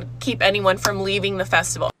 And keep anyone from leaving the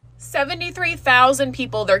festival. 73,000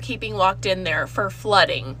 people they're keeping locked in there for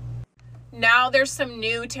flooding. Now there's some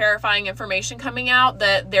new terrifying information coming out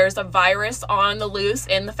that there's a virus on the loose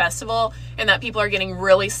in the festival and that people are getting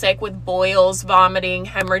really sick with boils, vomiting,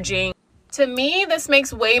 hemorrhaging. To me, this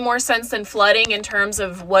makes way more sense than flooding in terms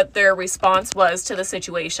of what their response was to the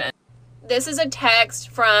situation. This is a text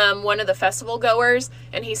from one of the festival goers,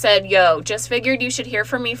 and he said, "Yo, just figured you should hear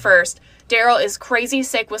from me first. Daryl is crazy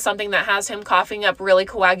sick with something that has him coughing up really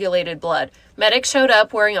coagulated blood. Medic showed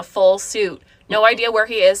up wearing a full suit. No idea where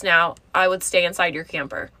he is now. I would stay inside your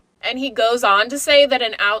camper." And he goes on to say that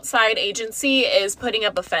an outside agency is putting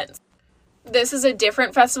up a fence. This is a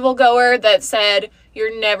different festival goer that said,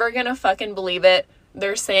 "You're never gonna fucking believe it.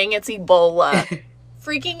 They're saying it's Ebola."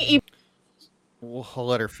 Freaking I'll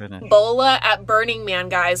let her finish. Ebola at Burning Man,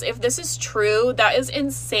 guys. If this is true, that is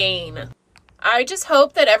insane. I just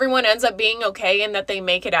hope that everyone ends up being okay and that they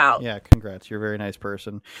make it out. Yeah, congrats. You're a very nice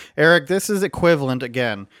person. Eric, this is equivalent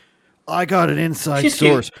again. I got an inside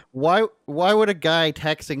source. Why would a guy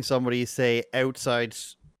texting somebody say outside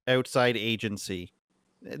agency?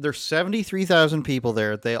 There's 73,000 people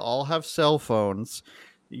there. They all have cell phones.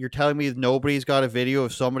 You're telling me nobody's got a video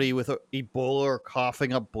of somebody with Ebola or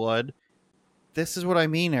coughing up blood? This is what I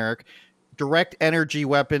mean, Eric. Direct energy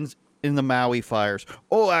weapons in the Maui fires.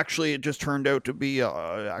 Oh, actually, it just turned out to be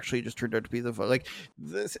the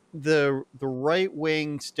right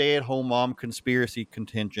wing stay at home mom conspiracy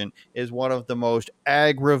contingent is one of the most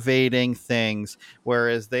aggravating things.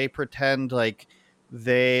 Whereas they pretend like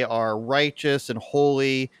they are righteous and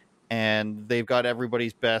holy, and they've got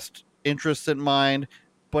everybody's best interests in mind.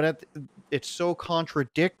 But it's so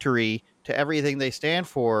contradictory to everything they stand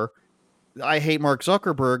for. I hate Mark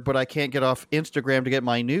Zuckerberg, but I can't get off Instagram to get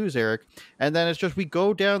my news, Eric. And then it's just we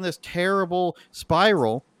go down this terrible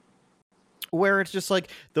spiral where it's just like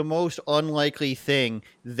the most unlikely thing,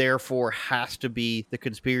 therefore, has to be the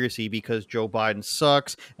conspiracy because Joe Biden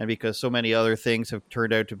sucks and because so many other things have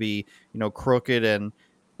turned out to be, crooked, and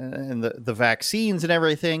the vaccines and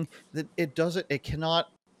everything, that it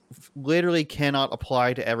cannot, literally cannot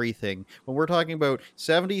apply to everything. When we're talking about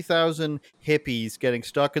 70,000 hippies getting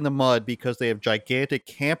stuck in the mud because they have gigantic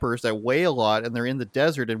campers that weigh a lot and they're in the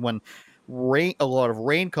desert, and when a lot of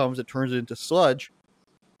rain comes, it turns it into sludge.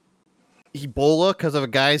 Ebola because of a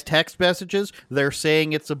guy's text messages. They're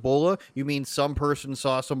saying it's Ebola. You mean some person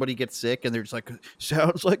saw somebody get sick and they're just like,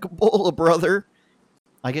 sounds like Ebola, brother.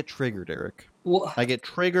 I get triggered, Eric. Well, I get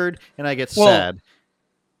triggered and I get sad.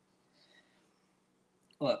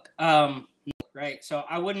 Look, right. So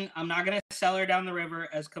I'm not going to sell her down the river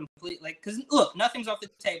as complete, because look, nothing's off the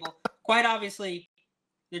table. Quite obviously,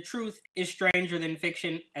 the truth is stranger than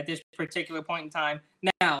fiction at this particular point in time.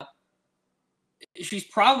 Now, she's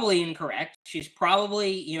probably incorrect. She's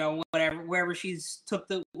probably, wherever she's took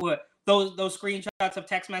those screenshots of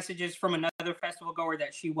text messages from another festival goer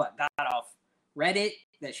that she got off Reddit,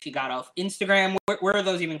 that she got off Instagram. Where are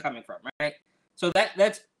those even coming from, right? So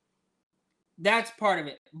that's part of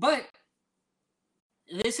it. But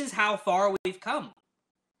this is how far we've come,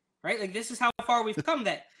 right? Like, this is how far we've come,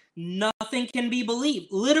 that nothing can be believed.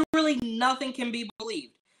 Literally nothing can be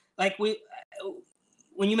believed. Like,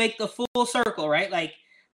 when you make the full circle, right? Like,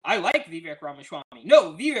 I like Vivek Ramaswamy.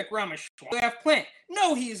 No, Vivek Ramaswamy have plant.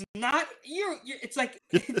 No, he's not. It's like,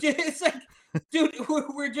 dude,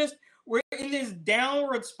 we're in this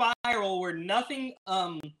downward spiral where nothing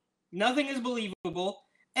is believable,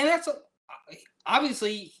 and that's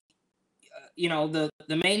obviously, the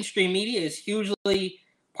mainstream media is hugely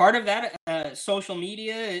part of that. Social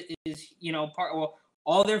media is,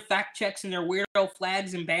 all their fact checks and their weirdo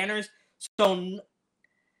flags and banners. So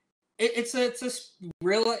it's a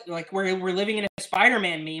real, like, we're living in a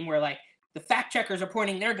Spider-Man meme where, like, the fact checkers are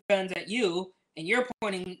pointing their guns at you and you're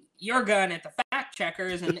pointing your gun at the fact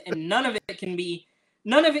checkers, and none of it can be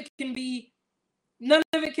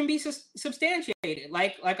substantiated.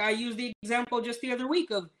 Like I used the example just the other week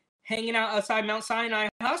of hanging out outside Mount Sinai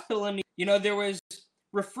Hospital, and there was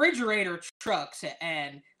refrigerator trucks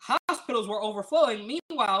and hospitals were overflowing.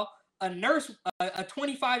 Meanwhile, a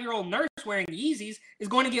 25-year-old nurse wearing Yeezys is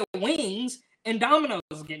going to get wings and Domino's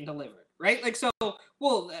getting delivered, right? Like, so,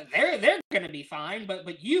 well, they're going to be fine,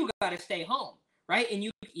 but you got to stay home, right?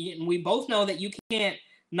 And we both know that you can't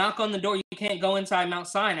knock on the door. You can't go inside Mount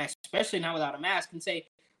Sinai, especially not without a mask, and say,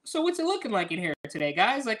 so what's it looking like in here today,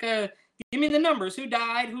 guys? Like, give me the numbers. Who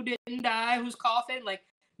died? Who didn't die? Who's coughing? Like,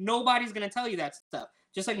 nobody's going to tell you that stuff.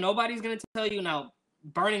 Just like nobody's going to tell you now.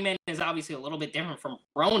 Burning Man is obviously a little bit different from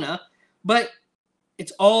Rona, but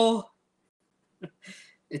it's all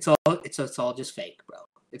just fake, bro.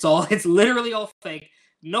 It's literally all fake.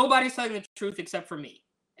 Nobody's telling the truth except for me,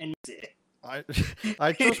 and that's it.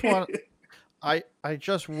 I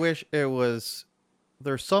just wish it was,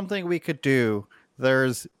 there's something we could do.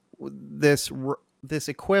 There's this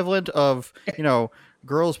equivalent of,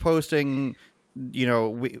 girls posting,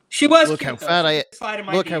 she was look cute, how fat I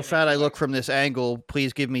look look from this angle.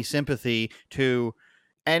 Please give me sympathy. To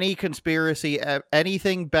any conspiracy,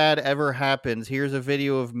 anything bad ever happens, here's a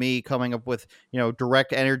video of me coming up with,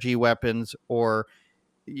 direct energy weapons, or,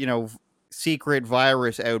 secret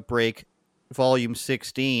virus outbreak, volume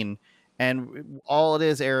 16. And all it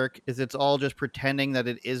is, Eric, is it's all just pretending that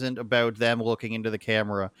it isn't about them looking into the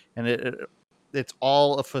camera. And it's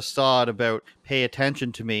all a facade about pay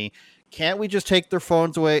attention to me. Can't we just take their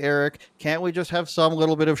phones away, Eric? Can't we just have some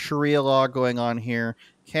little bit of Sharia law going on here?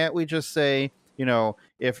 Can't we just say,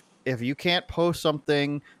 if you can't post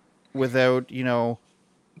something without,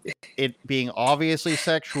 it being obviously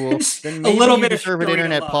sexual, then maybe you deserve an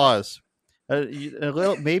internet pause.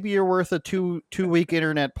 Maybe you're worth a two-week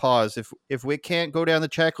internet pause. If we can't go down the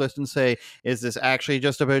checklist and say, is this actually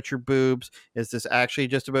just about your boobs? Is this actually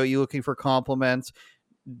just about you looking for compliments?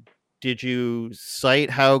 Did you cite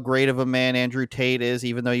how great of a man Andrew Tate is,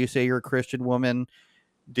 even though you say you're a Christian woman?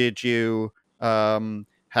 Did you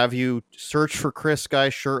have you searched for Chris Guy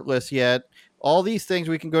shirtless yet? All these things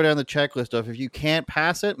we can go down the checklist of. If you can't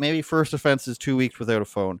pass it, maybe first offense is 2 weeks without a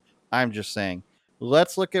phone. I'm just saying.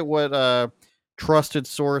 Let's look at what trusted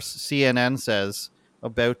source CNN says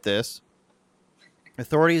about this.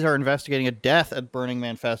 Authorities are investigating a death at Burning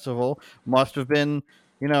Man Festival. Must have been,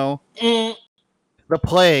 the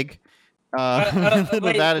plague. In the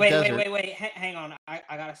Nevada desert. Wait. Hang on. I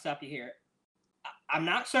gotta stop you here. I'm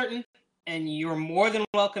not certain, and you're more than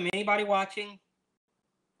welcome. Anybody watching,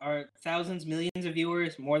 or thousands, millions of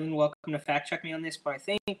viewers, more than welcome to fact check me on this. But I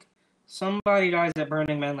think somebody dies at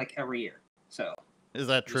Burning Man like every year. So is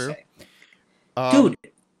that true? Dude,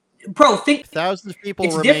 bro, think thousands of people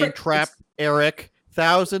remain trapped. Eric,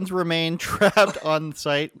 thousands remain trapped on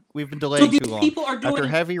site. We've been delaying too long. People are doing after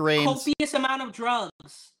heavy rains. Copious amount of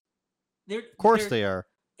drugs. Of course they are.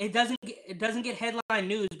 It doesn't get headline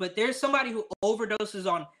news, but there's somebody who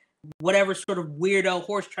overdoses on whatever sort of weirdo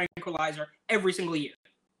horse tranquilizer every single year.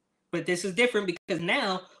 But this is different because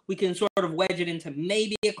now we can sort of wedge it into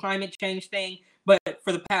maybe a climate change thing. But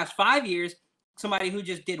for the past 5 years, somebody who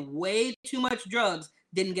just did way too much drugs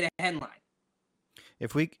didn't get a headline.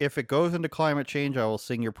 If it goes into climate change, I will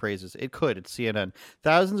sing your praises. It could. It's CNN.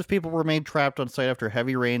 Thousands of people remained trapped on site after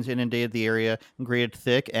heavy rains inundated the area and created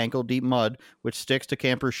thick, ankle-deep mud, which sticks to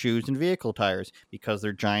campers' shoes and vehicle tires because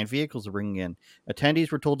their giant vehicles are bringing in.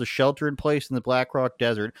 Attendees were told to shelter in place in the Black Rock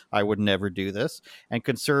Desert. I would never do this. And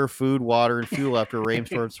conserve food, water, and fuel after a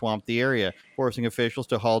rainstorm swamped the area, forcing officials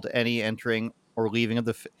to halt any entering or leaving of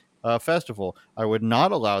the festival. I would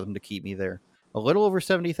not allow them to keep me there. A little over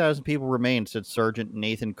 70,000 people remain, said Sergeant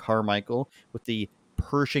Nathan Carmichael with the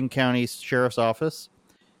Pershing County Sheriff's Office.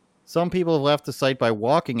 Some people have left the site by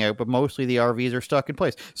walking out, but mostly the RVs are stuck in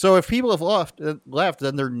place. So if people have left,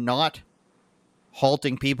 then they're not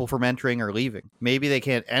halting people from entering or leaving. Maybe they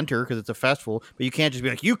can't enter because it's a festival, but you can't just be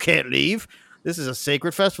like, you can't leave. This is a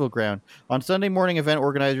sacred festival ground. On Sunday morning, event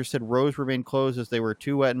organizers said roads remained closed as they were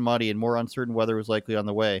too wet and muddy and more uncertain weather was likely on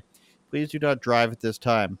the way. Please do not drive at this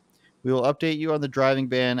time. We will update you on the driving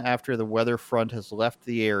ban after the weather front has left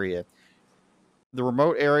the area. The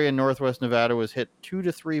remote area in northwest Nevada was hit 2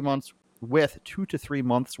 to 3 months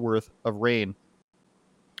worth of rain,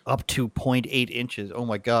 up to 0.8 inches. Oh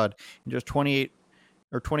my God! In just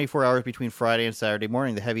 24 hours between Friday and Saturday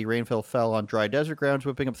morning, the heavy rainfall fell on dry desert grounds,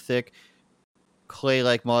 whipping up thick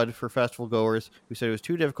clay-like mud for festival goers who said it was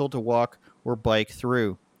too difficult to walk or bike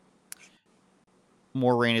through.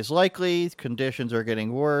 More rain is likely. Conditions are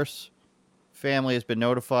getting worse. Family has been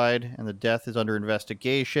notified, and the death is under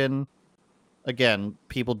investigation. Again,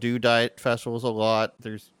 people do die at festivals a lot.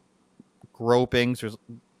 There's gropings.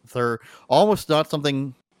 They're almost not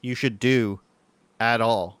something you should do at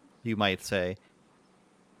all, you might say.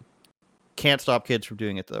 Can't stop kids from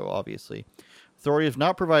doing it, though, obviously. Authorities have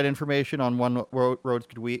not provided information on when roads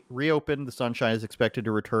could reopen. The sunshine is expected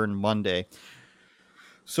to return Monday.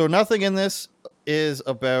 So nothing in this is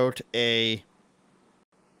about a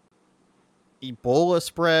Ebola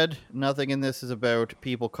spread. Nothing in this is about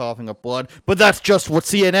people coughing up blood. But that's just what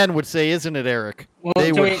CNN would say, isn't it, Eric? Well,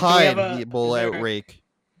 they would hide the Ebola outbreak.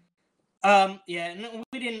 Yeah, no,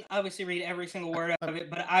 we didn't obviously read every single word of it,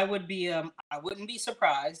 but I wouldn't be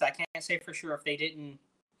surprised. I can't say for sure if they didn't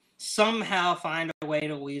somehow find a way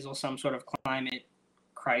to weasel some sort of climate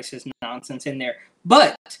crisis nonsense in there.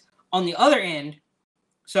 But on the other end,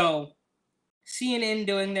 so CNN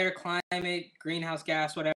doing their climate, greenhouse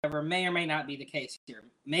gas, whatever, may or may not be the case here.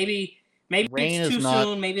 Maybe it's too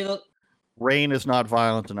soon. Maybe rain is not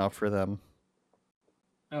violent enough for them.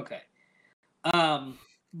 Okay.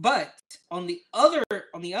 But on the other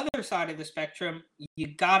side of the spectrum,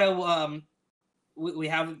 you gotta we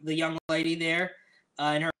have the young lady there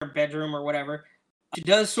in her bedroom or whatever. It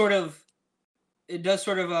does sort of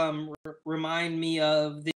remind me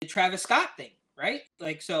of the Travis Scott thing, right?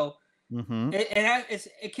 Like so. Mm-hmm.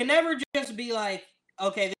 It can never just be like,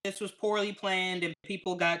 okay, this was poorly planned and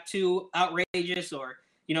people got too outrageous, or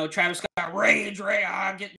Travis Scott rage, Travis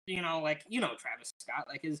Scott,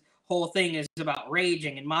 like his whole thing is about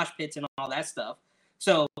raging and mosh pits and all that stuff.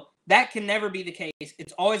 So that can never be the case.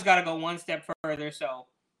 It's always got to go one step further. So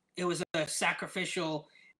it was a sacrificial,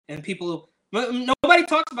 and nobody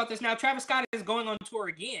talks about this now. Travis Scott is going on tour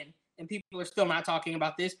again, and people are still not talking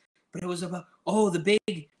about this. But it was about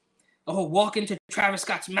walk into Travis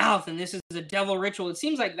Scott's mouth, and this is a devil ritual. It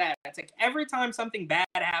seems like that. It's like every time something bad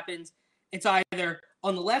happens, it's either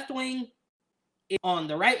on the left wing, on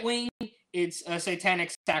the right wing, it's a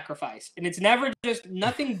satanic sacrifice. And it's never just,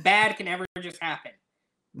 nothing bad can ever just happen,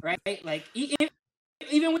 right? Like,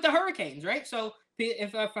 even with the hurricanes, right? So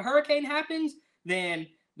if a hurricane happens, then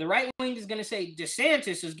the right wing is going to say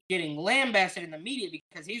DeSantis is getting lambasted in the media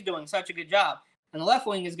because he's doing such a good job. And the left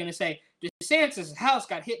wing is going to say DeSantis' house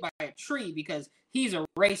got hit by a tree because he's a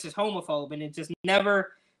racist homophobe. And it just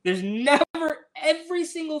there's never every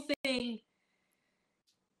single thing.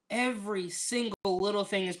 every single little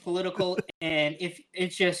thing is political, and if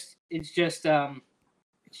it's just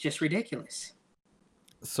ridiculous.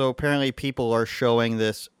 So apparently people are showing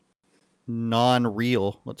this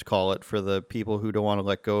non-real, let's call it, for the people who don't want to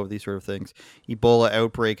let go of these sort of things, Ebola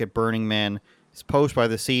outbreak at Burning Man. It's posted by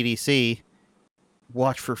the CDC.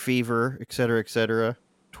 Watch for fever, etc., etc.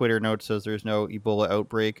 Twitter note says there's no Ebola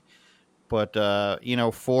outbreak. But,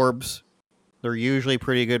 Forbes, they're usually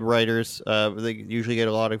pretty good writers. They usually get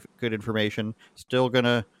a lot of good information. Still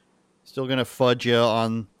gonna fudge you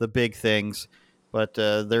on the big things. But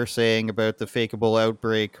they're saying about the fake Ebola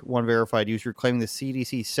outbreak, one verified user claiming the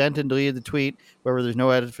CDC sent and deleted the tweet. However, there's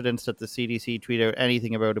no evidence that the CDC tweeted out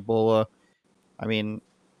anything about Ebola. I mean,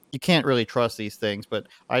 you can't really trust these things, but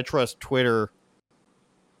I trust Twitter,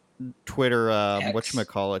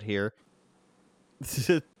 whatchamacallit here,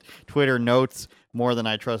 Twitter notes more than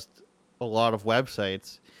I trust a lot of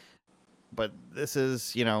websites. But this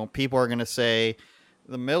is, people are going to say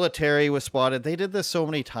the military was spotted. They did this so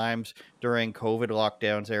many times during COVID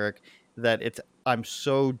lockdowns, Eric, that I'm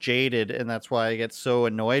so jaded, and that's why I get so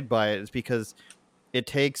annoyed by it, is because it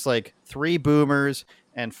takes like 3 boomers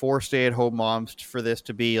and 4 stay-at-home moms for this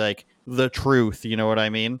to be like the truth. You know what I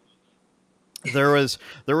mean? There was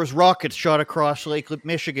rockets shot across Lake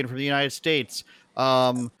Michigan from the United States.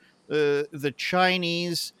 The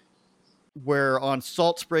Chinese were on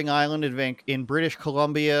Salt Spring Island in British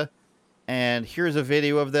Columbia, and here's a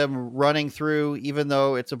video of them running through, even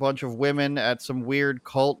though it's a bunch of women at some weird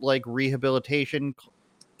cult-like rehabilitation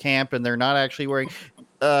camp, and they're not actually wearing...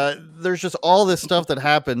 there's just all this stuff that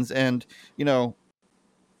happens, and,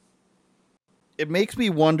 it makes me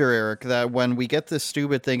wonder, Eric, that when we get this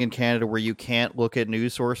stupid thing in Canada where you can't look at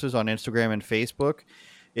news sources on Instagram and Facebook,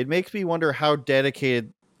 it makes me wonder how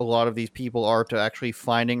dedicated a lot of these people are to actually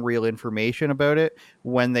finding real information about it,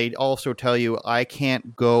 when they also tell you, I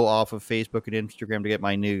can't go off of Facebook and Instagram to get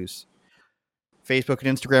my news. Facebook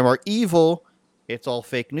and Instagram are evil. It's all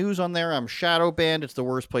fake news on there. I'm shadow banned. It's the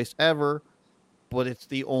worst place ever, but it's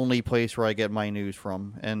the only place where I get my news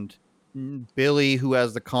from. And Billy, who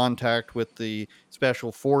has the contact with the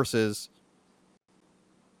special forces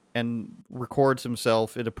and records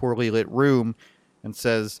himself in a poorly lit room and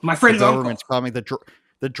says, my friend's the government's coming,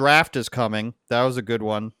 the draft is coming. That was a good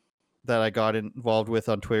one that I got involved with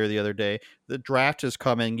on Twitter the other day. The draft is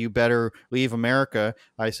coming. You better leave America.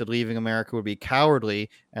 I said leaving America would be cowardly.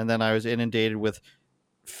 And then I was inundated with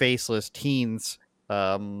faceless teens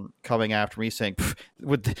coming after me saying,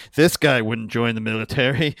 this guy wouldn't join the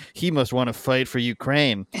military. He must want to fight for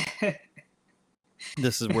Ukraine.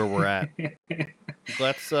 This is where we're at.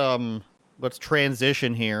 Let's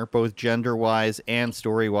transition here, both gender-wise and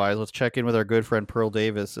story-wise. Let's check in with our good friend Pearl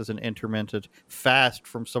Davis as an intermittent fast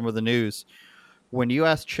from some of the news. When you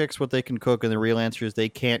ask chicks what they can cook and the real answer is they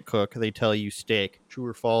can't cook, they tell you steak. True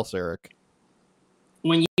or false, Eric?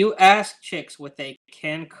 When you ask chicks what they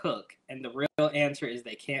can cook and the real answer is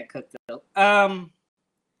they can't cook,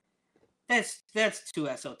 that's too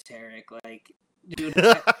esoteric. Like, dude,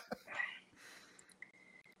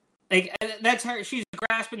 like that's her. She's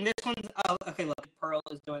grasping this one. Okay, look, Pearl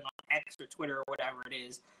is doing on X or Twitter or whatever it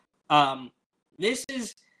is. This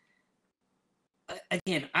is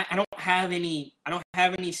again. I don't have any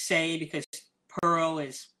say because Pearl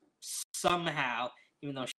is somehow,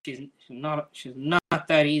 even though she's not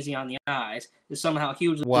that easy on the eyes, is somehow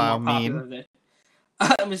hugely more popular than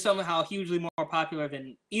somehow hugely more popular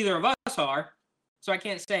than either of us are. So I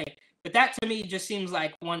can't say, but that to me just seems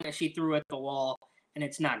like one that she threw at the wall, and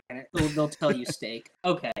it's not gonna. They'll tell you steak.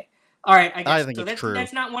 Okay, all right. I think so. It's true.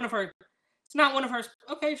 That's not one of her. It's not one of her.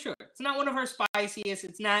 Okay, sure. It's not one of her spiciest.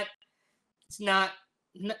 It's not.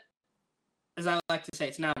 As I like to say,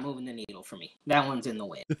 it's not moving the needle for me. That one's in the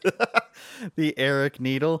wind. The Eric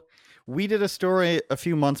needle. We did a story a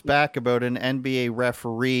few months back about an NBA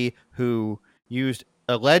referee who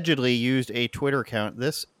allegedly used a Twitter account.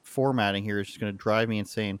 This formatting here is just going to drive me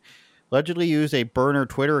insane. Allegedly used a burner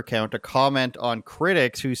Twitter account to comment on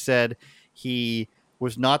critics who said he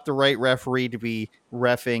was not the right referee to be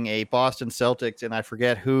reffing a Boston Celtics and I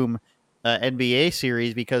forget whom NBA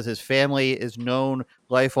series because his family is known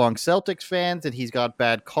lifelong Celtics fans and he's got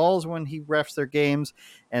bad calls when he refs their games.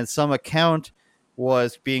 And some account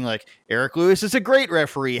was being like, Eric Lewis is a great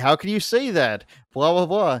referee. How can you say that? Blah, blah,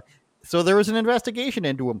 blah. So there was an investigation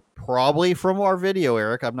into him, probably from our video,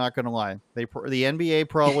 Eric. I'm not going to lie. The NBA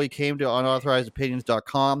probably came to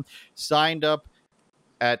unauthorizedopinions.com, signed up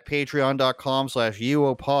at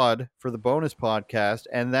patreon.com/UOPod for the bonus podcast,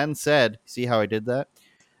 and then said, see how I did that?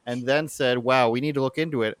 And then said, wow, we need to look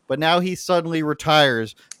into it. But now he suddenly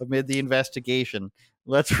retires amid the investigation.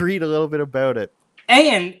 Let's read a little bit about it.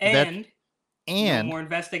 And no more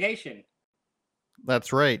investigation.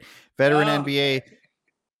 That's right. Veteran NBA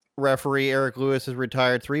referee Eric Lewis has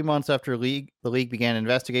retired 3 months after the league began an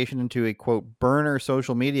investigation into a, quote, burner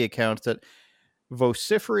social media accounts that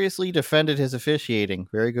vociferously defended his officiating.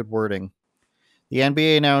 Very good wording. The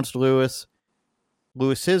NBA announced Lewis's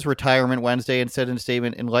retirement Wednesday and said in a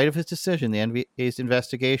statement, in light of his decision, the NBA's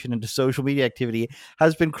investigation into social media activity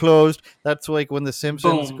has been closed. That's like when the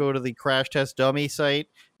Simpsons go to the crash test dummy site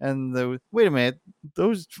and wait a minute,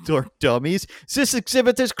 those are dummies. This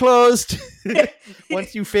exhibit is closed.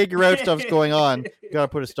 Once you figure out stuff's going on, you gotta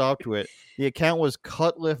put a stop to it. The account was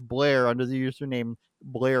Cutliff Blair under the username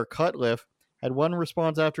Blair Cutliff. Had one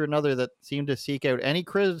response after another that seemed to seek out any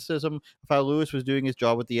criticism of how Lewis was doing his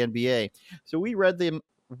job with the NBA. So we read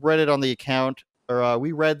it on the account, or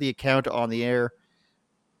we read the account on the air.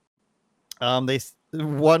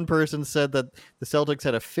 One person said that the Celtics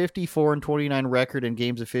had a 54-29 record in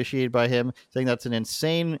games officiated by him, saying that's an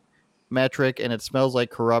insane metric and it smells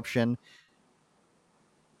like corruption.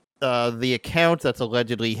 The account that's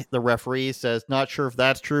allegedly the referee says, not sure if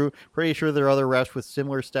that's true. Pretty sure there are other refs with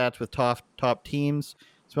similar stats with top teams.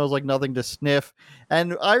 Smells like nothing to sniff.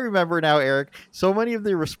 And I remember now, Eric, so many of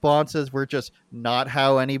the responses were just not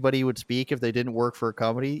how anybody would speak if they didn't work for a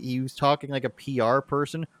company. He was talking like a PR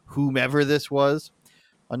person, whomever this was.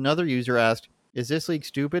 Another user asked, is this league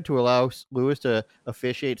stupid to allow Lewis to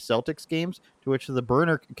officiate Celtics games? To which the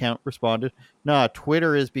burner account responded, nah,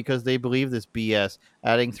 Twitter is because they believe this BS,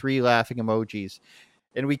 adding 3 laughing emojis.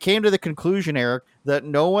 And we came to the conclusion, Eric, that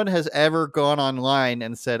no one has ever gone online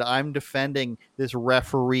and said, I'm defending this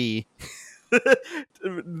referee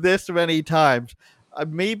this many times.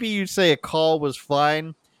 Maybe you say a call was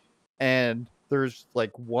fine and there's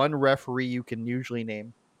like one referee you can usually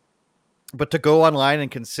name. But to go online and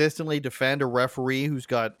consistently defend a referee who's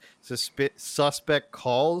got suspect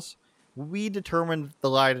calls, we determined the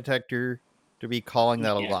lie detector to be calling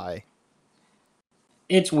that a lie.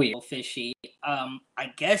 It's weird, fishy. I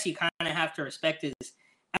guess you kind of have to respect his.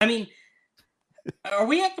 I mean, are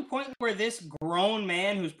we at the point where this grown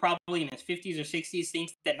man who's probably in his 50s or 60s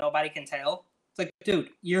thinks that nobody can tell? It's like, dude,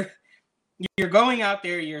 you're going out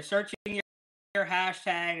there, you're searching your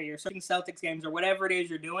hashtag, or you're searching Celtics games, or whatever it is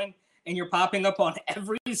you're doing, and you're popping up on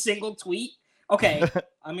every single tweet. Okay,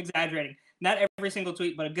 I'm exaggerating. Not every single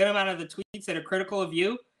tweet, but a good amount of the tweets that are critical of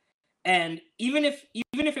you. And even if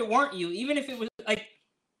it weren't you, even if it was like,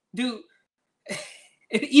 dude,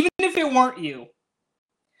 even if it weren't you,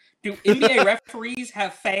 do NBA referees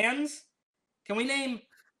have fans? Can we name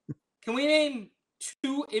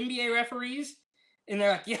 2 NBA referees? And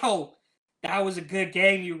they're like, yo, that was a good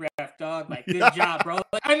game you ref, dog. Like, good job, bro.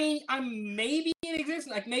 Like, I mean, maybe it exists.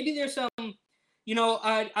 Like, maybe there's some,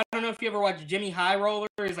 I don't know if you ever watched Jimmy High Roller.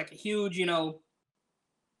 He's like a huge,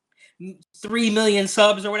 3 million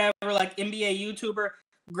subs or whatever, like NBA YouTuber.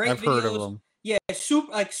 Great I've videos. heard of him. Yeah,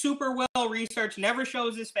 super well researched. Never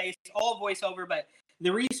shows his face. All voiceover, but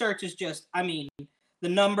the research is just, I mean, the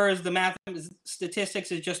numbers, the math,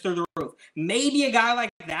 statistics is just through the roof. Maybe a guy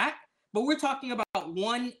like that, but we're talking about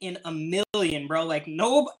 1 in a million, bro. Like,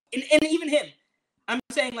 no, and even him. I'm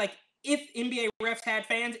saying, like, if NBA refs had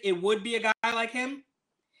fans, it would be a guy like him.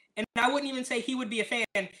 And I wouldn't even say he would be a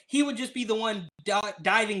fan. He would just be the one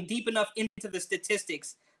diving deep enough into the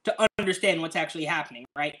statistics to understand what's actually happening,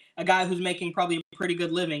 right? A guy who's making probably a pretty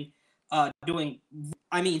good living doing,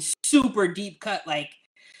 I mean, super deep cut. Like,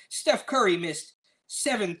 Steph Curry missed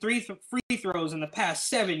 7 free throws in the past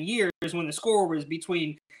 7 years when the score was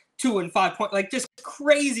between 2 and 5 points. Like, just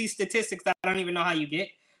crazy statistics that I don't even know how you get.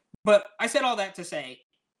 But I said all that to say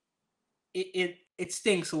it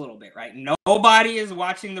stinks a little bit, right? Nobody is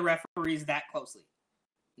watching the referees that closely.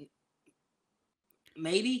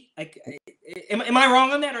 Maybe, like, am I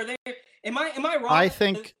wrong on that? Or am I wrong? I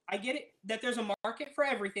think I get it that there's a market for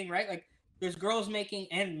everything, right? Like, there's girls making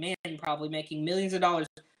and men probably making millions of dollars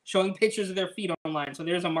showing pictures of their feet online. So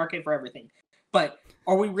there's a market for everything. But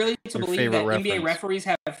are we really to believe that NBA referees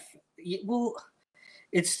have? Well,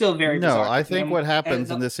 it's still very bizarre. No, I think what happens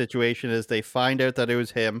in this situation is they find out that it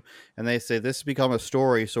was him, and they say, this has become a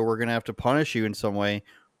story, so we're going to have to punish you in some way,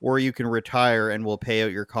 or you can retire and we'll pay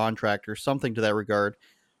out your contract or something to that regard.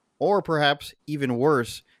 Or perhaps, even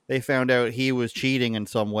worse, they found out he was cheating in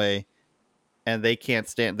some way, and they can't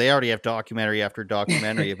stand. They already have documentary after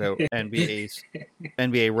documentary about NBA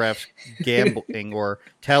refs gambling or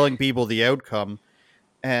telling people the outcome.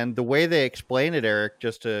 And the way they explain it, Eric,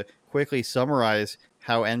 just to quickly summarize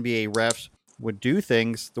how NBA refs would do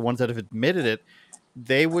things, the ones that have admitted it,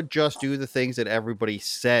 they would just do the things that everybody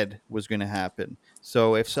said was going to happen.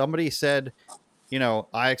 So if somebody said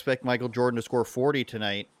I expect Michael Jordan to score 40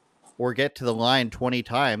 tonight or get to the line 20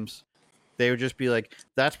 times, they would just be like,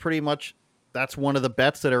 that's one of the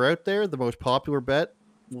bets that are out there, the most popular bet.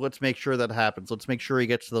 Let's make sure that happens. Let's make sure he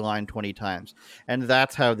gets to the line 20 times. And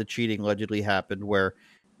that's how the cheating allegedly happened, where,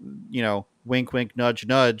 wink, wink, nudge,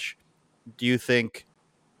 nudge. Do you think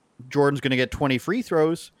Jordan's going to get 20 free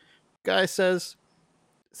throws? Guy says,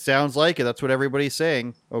 sounds like it. That's what everybody's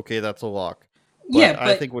saying. Okay, that's a lock. But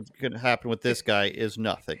I think what's going to happen with this guy is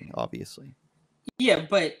nothing, obviously. Yeah,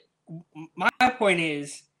 but my point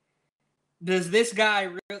is, is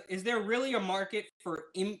there really a market for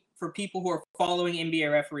people who are following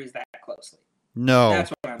NBA referees that closely? No,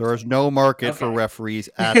 that's what there is no market for referees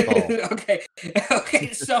at all.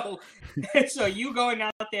 Okay. So you going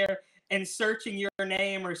out there and searching your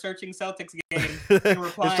name or searching Celtics game and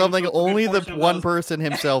replying it's something only the one those. person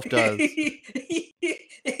himself does.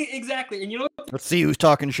 Exactly, and let's see who's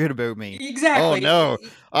talking shit about me. Exactly. Oh no,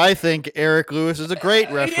 I think Eric Lewis is a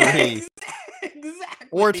great referee. Yeah, exactly.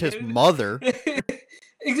 Or it's his mother.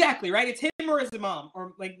 Exactly, right? It's him or his mom,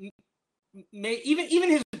 or like even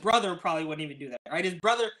his brother probably wouldn't even do that, right? His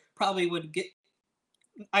brother probably would get.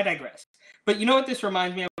 I digress. But you know what this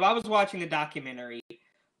reminds me of? I was watching a documentary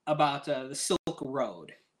about the Silk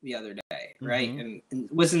Road the other day, right? Mm-hmm. And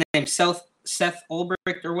what's his name? Seth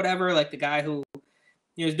Ulbricht or whatever, like the guy who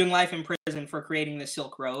was doing life in prison for creating the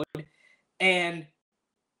Silk Road. And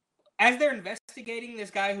as they're investigating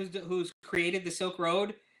this guy who's created the Silk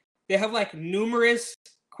Road, they have like numerous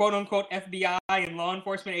quote unquote FBI and law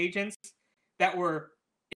enforcement agents that were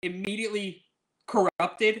immediately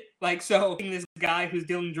corrupted. Like, so this guy who's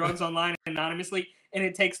dealing drugs online anonymously, and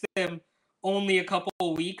it takes them only a couple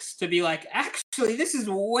of weeks to be like, actually, this is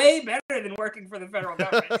way better than working for the federal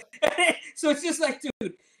government. So it's just like,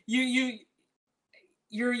 dude,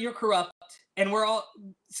 you're corrupt, and we're all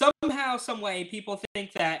somehow, some way, people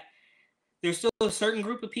think that there's still a certain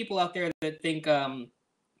group of people out there that think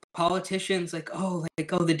politicians like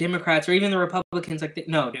the Democrats or even the Republicans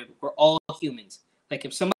no, dude, we're all humans. Like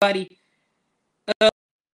if somebody,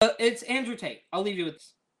 it's Andrew Tate. I'll leave you with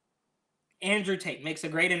this. Andrew Tate makes a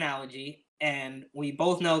great analogy, and we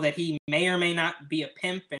both know that he may or may not be a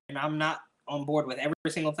pimp, and I'm not on board with every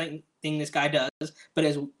single thing this guy does. But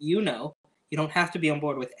as you know, you don't have to be on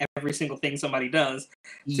board with every single thing somebody does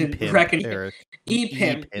to reckon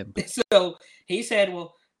E-pimp. So he said,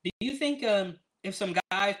 well, do you think if some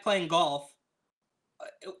guy's playing golf,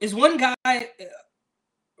 is one guy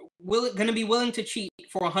going to be willing to cheat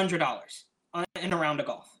for $100 in a round of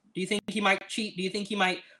golf? Do you think he might cheat? Do you think he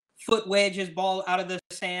might foot wedge his ball out of the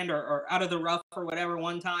sand or out of the rough or whatever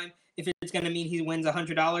one time if it's going to mean he wins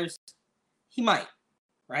 $100? He might,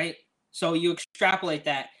 right? So you extrapolate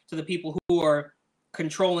that to the people who are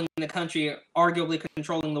controlling the country, arguably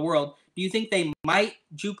controlling the world. Do you think they might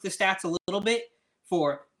juke the stats a little bit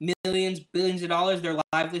for millions, billions of dollars, their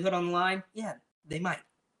livelihood on the line? Yeah, they might.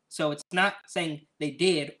 So it's not saying they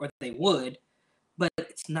did or they would, but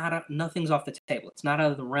it's not nothing's off the table. It's not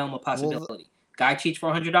out of the realm of possibility. Guy cheats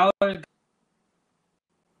for $100.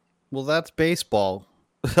 Well, that's baseball.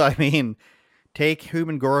 I mean, take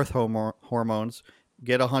human growth hormones,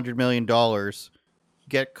 get $100 million,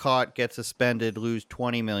 get caught, get suspended, lose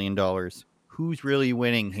 $20 million. Who's really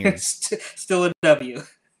winning here? Still a W.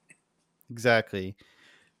 Exactly.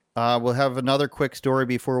 We'll have another quick story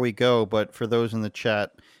before we go, but for those in the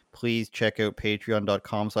chat, please check out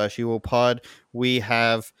patreon.com/UOPod. We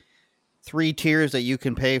have 3 tiers that you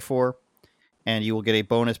can pay for, and you will get a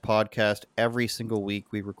bonus podcast every single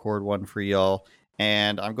week. We record one for y'all,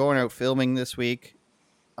 and I'm going out filming this week.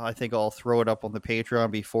 I think I'll throw it up on the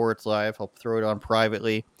Patreon before it's live. I'll throw it on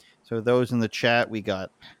privately. So those in the chat, we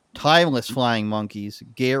got Timeless Flying Monkeys,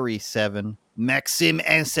 Gary 7, Maxime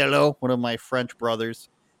Ancelo, one of my French brothers.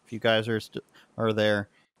 If you guys are there,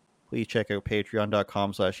 please check out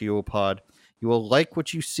patreon.com/UOPod. You will like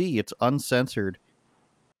what you see. It's uncensored.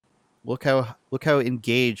 Look how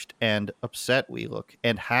engaged and upset we look,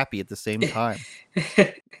 and happy at the same time.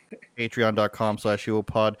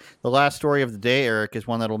 Patreon.com/UOPod. The last story of the day, Eric, is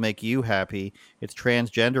one that'll make you happy. It's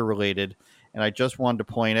transgender related, and I just wanted to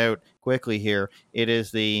point out quickly here, it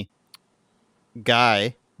is the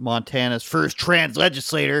guy, Montana's first trans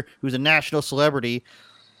legislator, who's a national celebrity.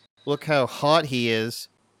 Look how hot he is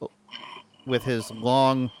with his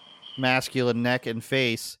long, masculine neck and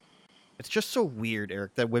face. It's just so weird,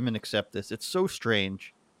 Eric, that women accept this. It's so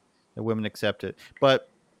strange that women accept it.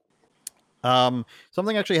 But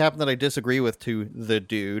something actually happened that I disagree with to the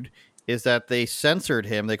dude is that they censored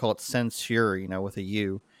him. They call it censure, with a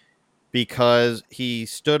U, because he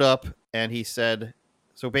stood up and he said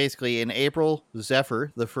So basically, in April,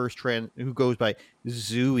 Zephyr, the first who goes by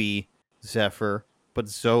Zoe Zephyr, but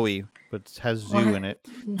Zoe, but has Zoo in it.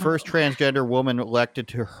 No. First transgender woman elected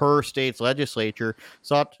to her state's legislature,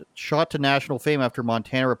 shot to national fame after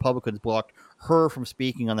Montana Republicans blocked her from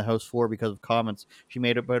speaking on the House floor because of comments she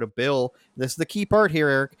made about a bill. This is the key part here,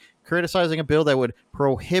 Eric, criticizing a bill that would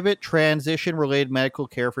prohibit transition-related medical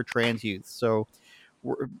care for trans youth. So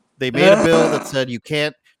they made a bill that said you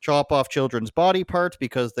can't chop off children's body parts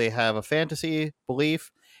because they have a fantasy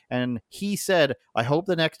belief. And he said, I hope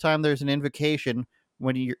the next time there's an invocation,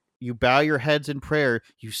 when you bow your heads in prayer,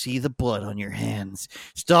 you see the blood on your hands.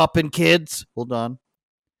 Stopping kids. Hold on.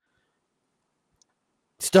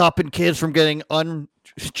 Stopping kids from getting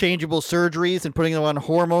unchangeable surgeries and putting them on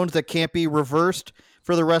hormones that can't be reversed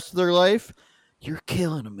for the rest of their life. You're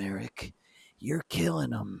killing them, Eric. You're killing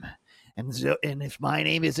them. And if my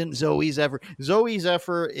name isn't Zoe Zephyr, Zoe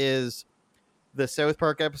Zephyr is the South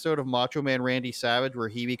Park episode of Macho Man Randy Savage where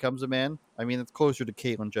he becomes a man. I mean, it's closer to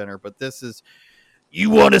Caitlyn Jenner, but this is,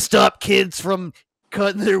 you want to stop kids from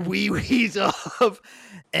cutting their wee-wees off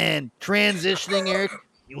and transitioning, Eric?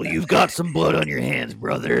 Well, you've got some blood on your hands,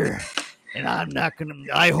 brother. And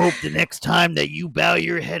I hope the next time that you bow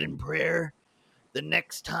your head in prayer, the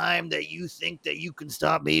next time that you think that you can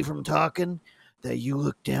stop me from talking, that you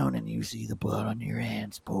look down and you see the blood on your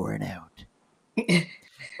hands pouring out.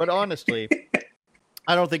 But honestly,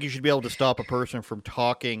 I don't think you should be able to stop a person from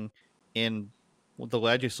talking in the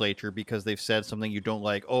legislature because they've said something you don't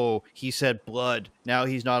like. Oh, he said blood. Now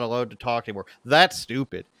he's not allowed to talk anymore. That's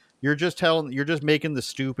stupid. You're just making the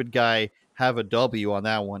stupid guy have a W on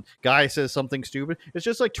that one. Guy says something stupid. It's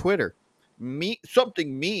just like Twitter.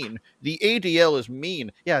 Something mean. The ADL is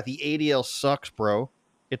mean. Yeah, the ADL sucks, bro.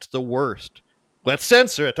 It's the worst. Let's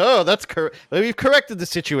censor it. Oh, that's we've corrected the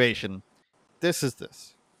situation. This is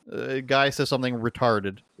this. A guy says something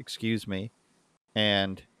retarded. Excuse me.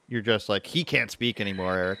 And you're just like, he can't speak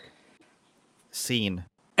anymore, Eric. Scene.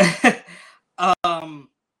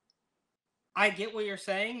 I get what you're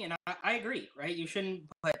saying, and I agree, right? You shouldn't,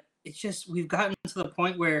 but it's just, we've gotten to the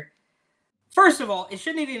point where, first of all, it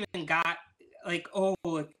shouldn't have even got, like, oh,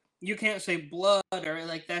 like, you can't say blood, or,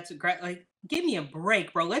 like, that's a great, like, give me a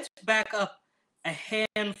break, bro. Let's back up a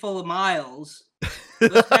handful of miles.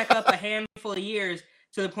 Let's back up a handful of years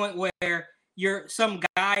to the point where some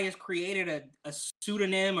guy has created a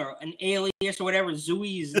pseudonym or an alias or whatever,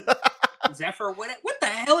 Zoe's Zephyr. What the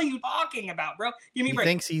hell are you talking about, bro? Give me a break. He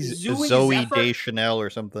thinks he's Zoe Zoe Zephyr? Deschanel or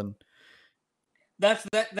something. That's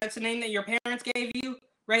the name that your parents gave you,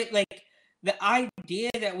 right? Like, the idea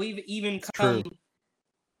that we've even come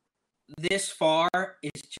this far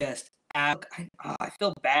is just out. I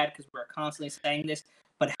feel bad because we're constantly saying this,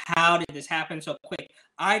 but how did this happen so quick?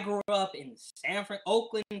 I grew up in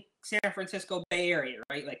Oakland, San Francisco Bay Area,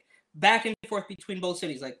 right? Like, back and forth between both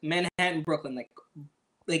cities, like Manhattan, Brooklyn.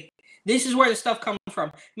 Like this is where the stuff comes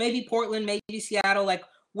from. Maybe Portland, maybe Seattle. Like,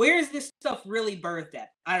 where is this stuff really birthed at?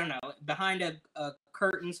 I don't know. Behind a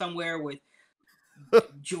curtain somewhere with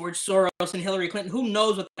George Soros and Hillary Clinton. Who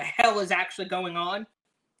knows what the hell is actually going on?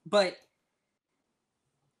 But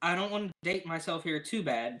I don't want to date myself here too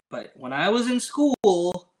bad, but when I was in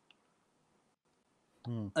school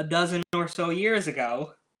a dozen or so years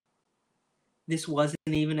ago, this wasn't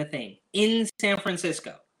even a thing in San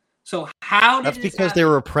Francisco. So how did That's because they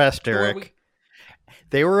were oppressed, Eric.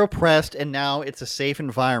 They were oppressed, and now it's a safe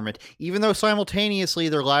environment, even though simultaneously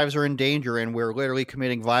their lives are in danger and we're literally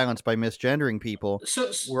committing violence by misgendering people.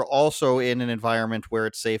 We're also in an environment where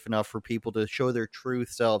it's safe enough for people to show their true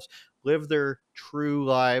selves, live their true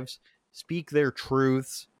lives, speak their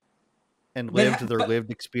truths, and live their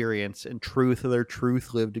lived experience, and truth their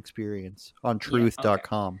truth lived experience on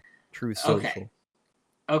truth.com. Truth Social.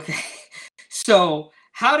 Okay. So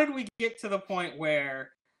how did we get to the point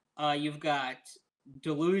where you've got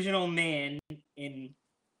delusional men in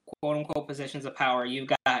quote-unquote positions of power? You've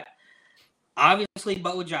got, obviously,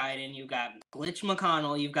 Bo Jiden. You've got Glitch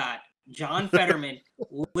McConnell. You've got John Fetterman.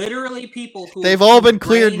 Literally people who... They've all been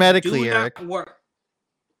cleared medically, Eric. Work.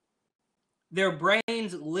 Their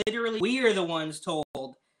brains literally... We are the ones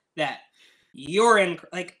told that you're in...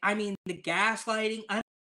 Like, I mean, the gaslighting... I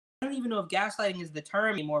don't even know if gaslighting is the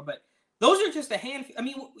term anymore, but those are just a handful. I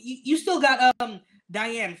mean, you still got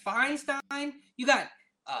Dianne Feinstein. You got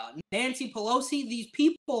Nancy Pelosi. These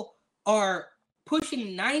people are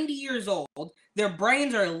pushing 90 years old. Their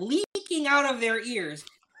brains are leaking out of their ears,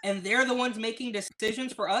 and they're the ones making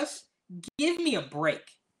decisions for us. Give me a break.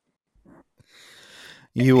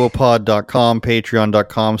 UOPod.com,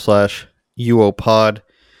 patreon.com/UOPod.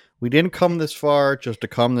 We didn't come this far just to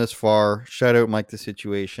come this far. Shout out Mike the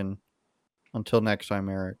Situation. Until next time,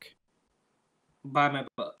 Eric. Buy my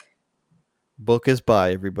book. Book is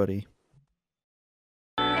by, everybody.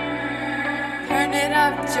 Turn it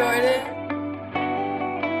up, Jordan.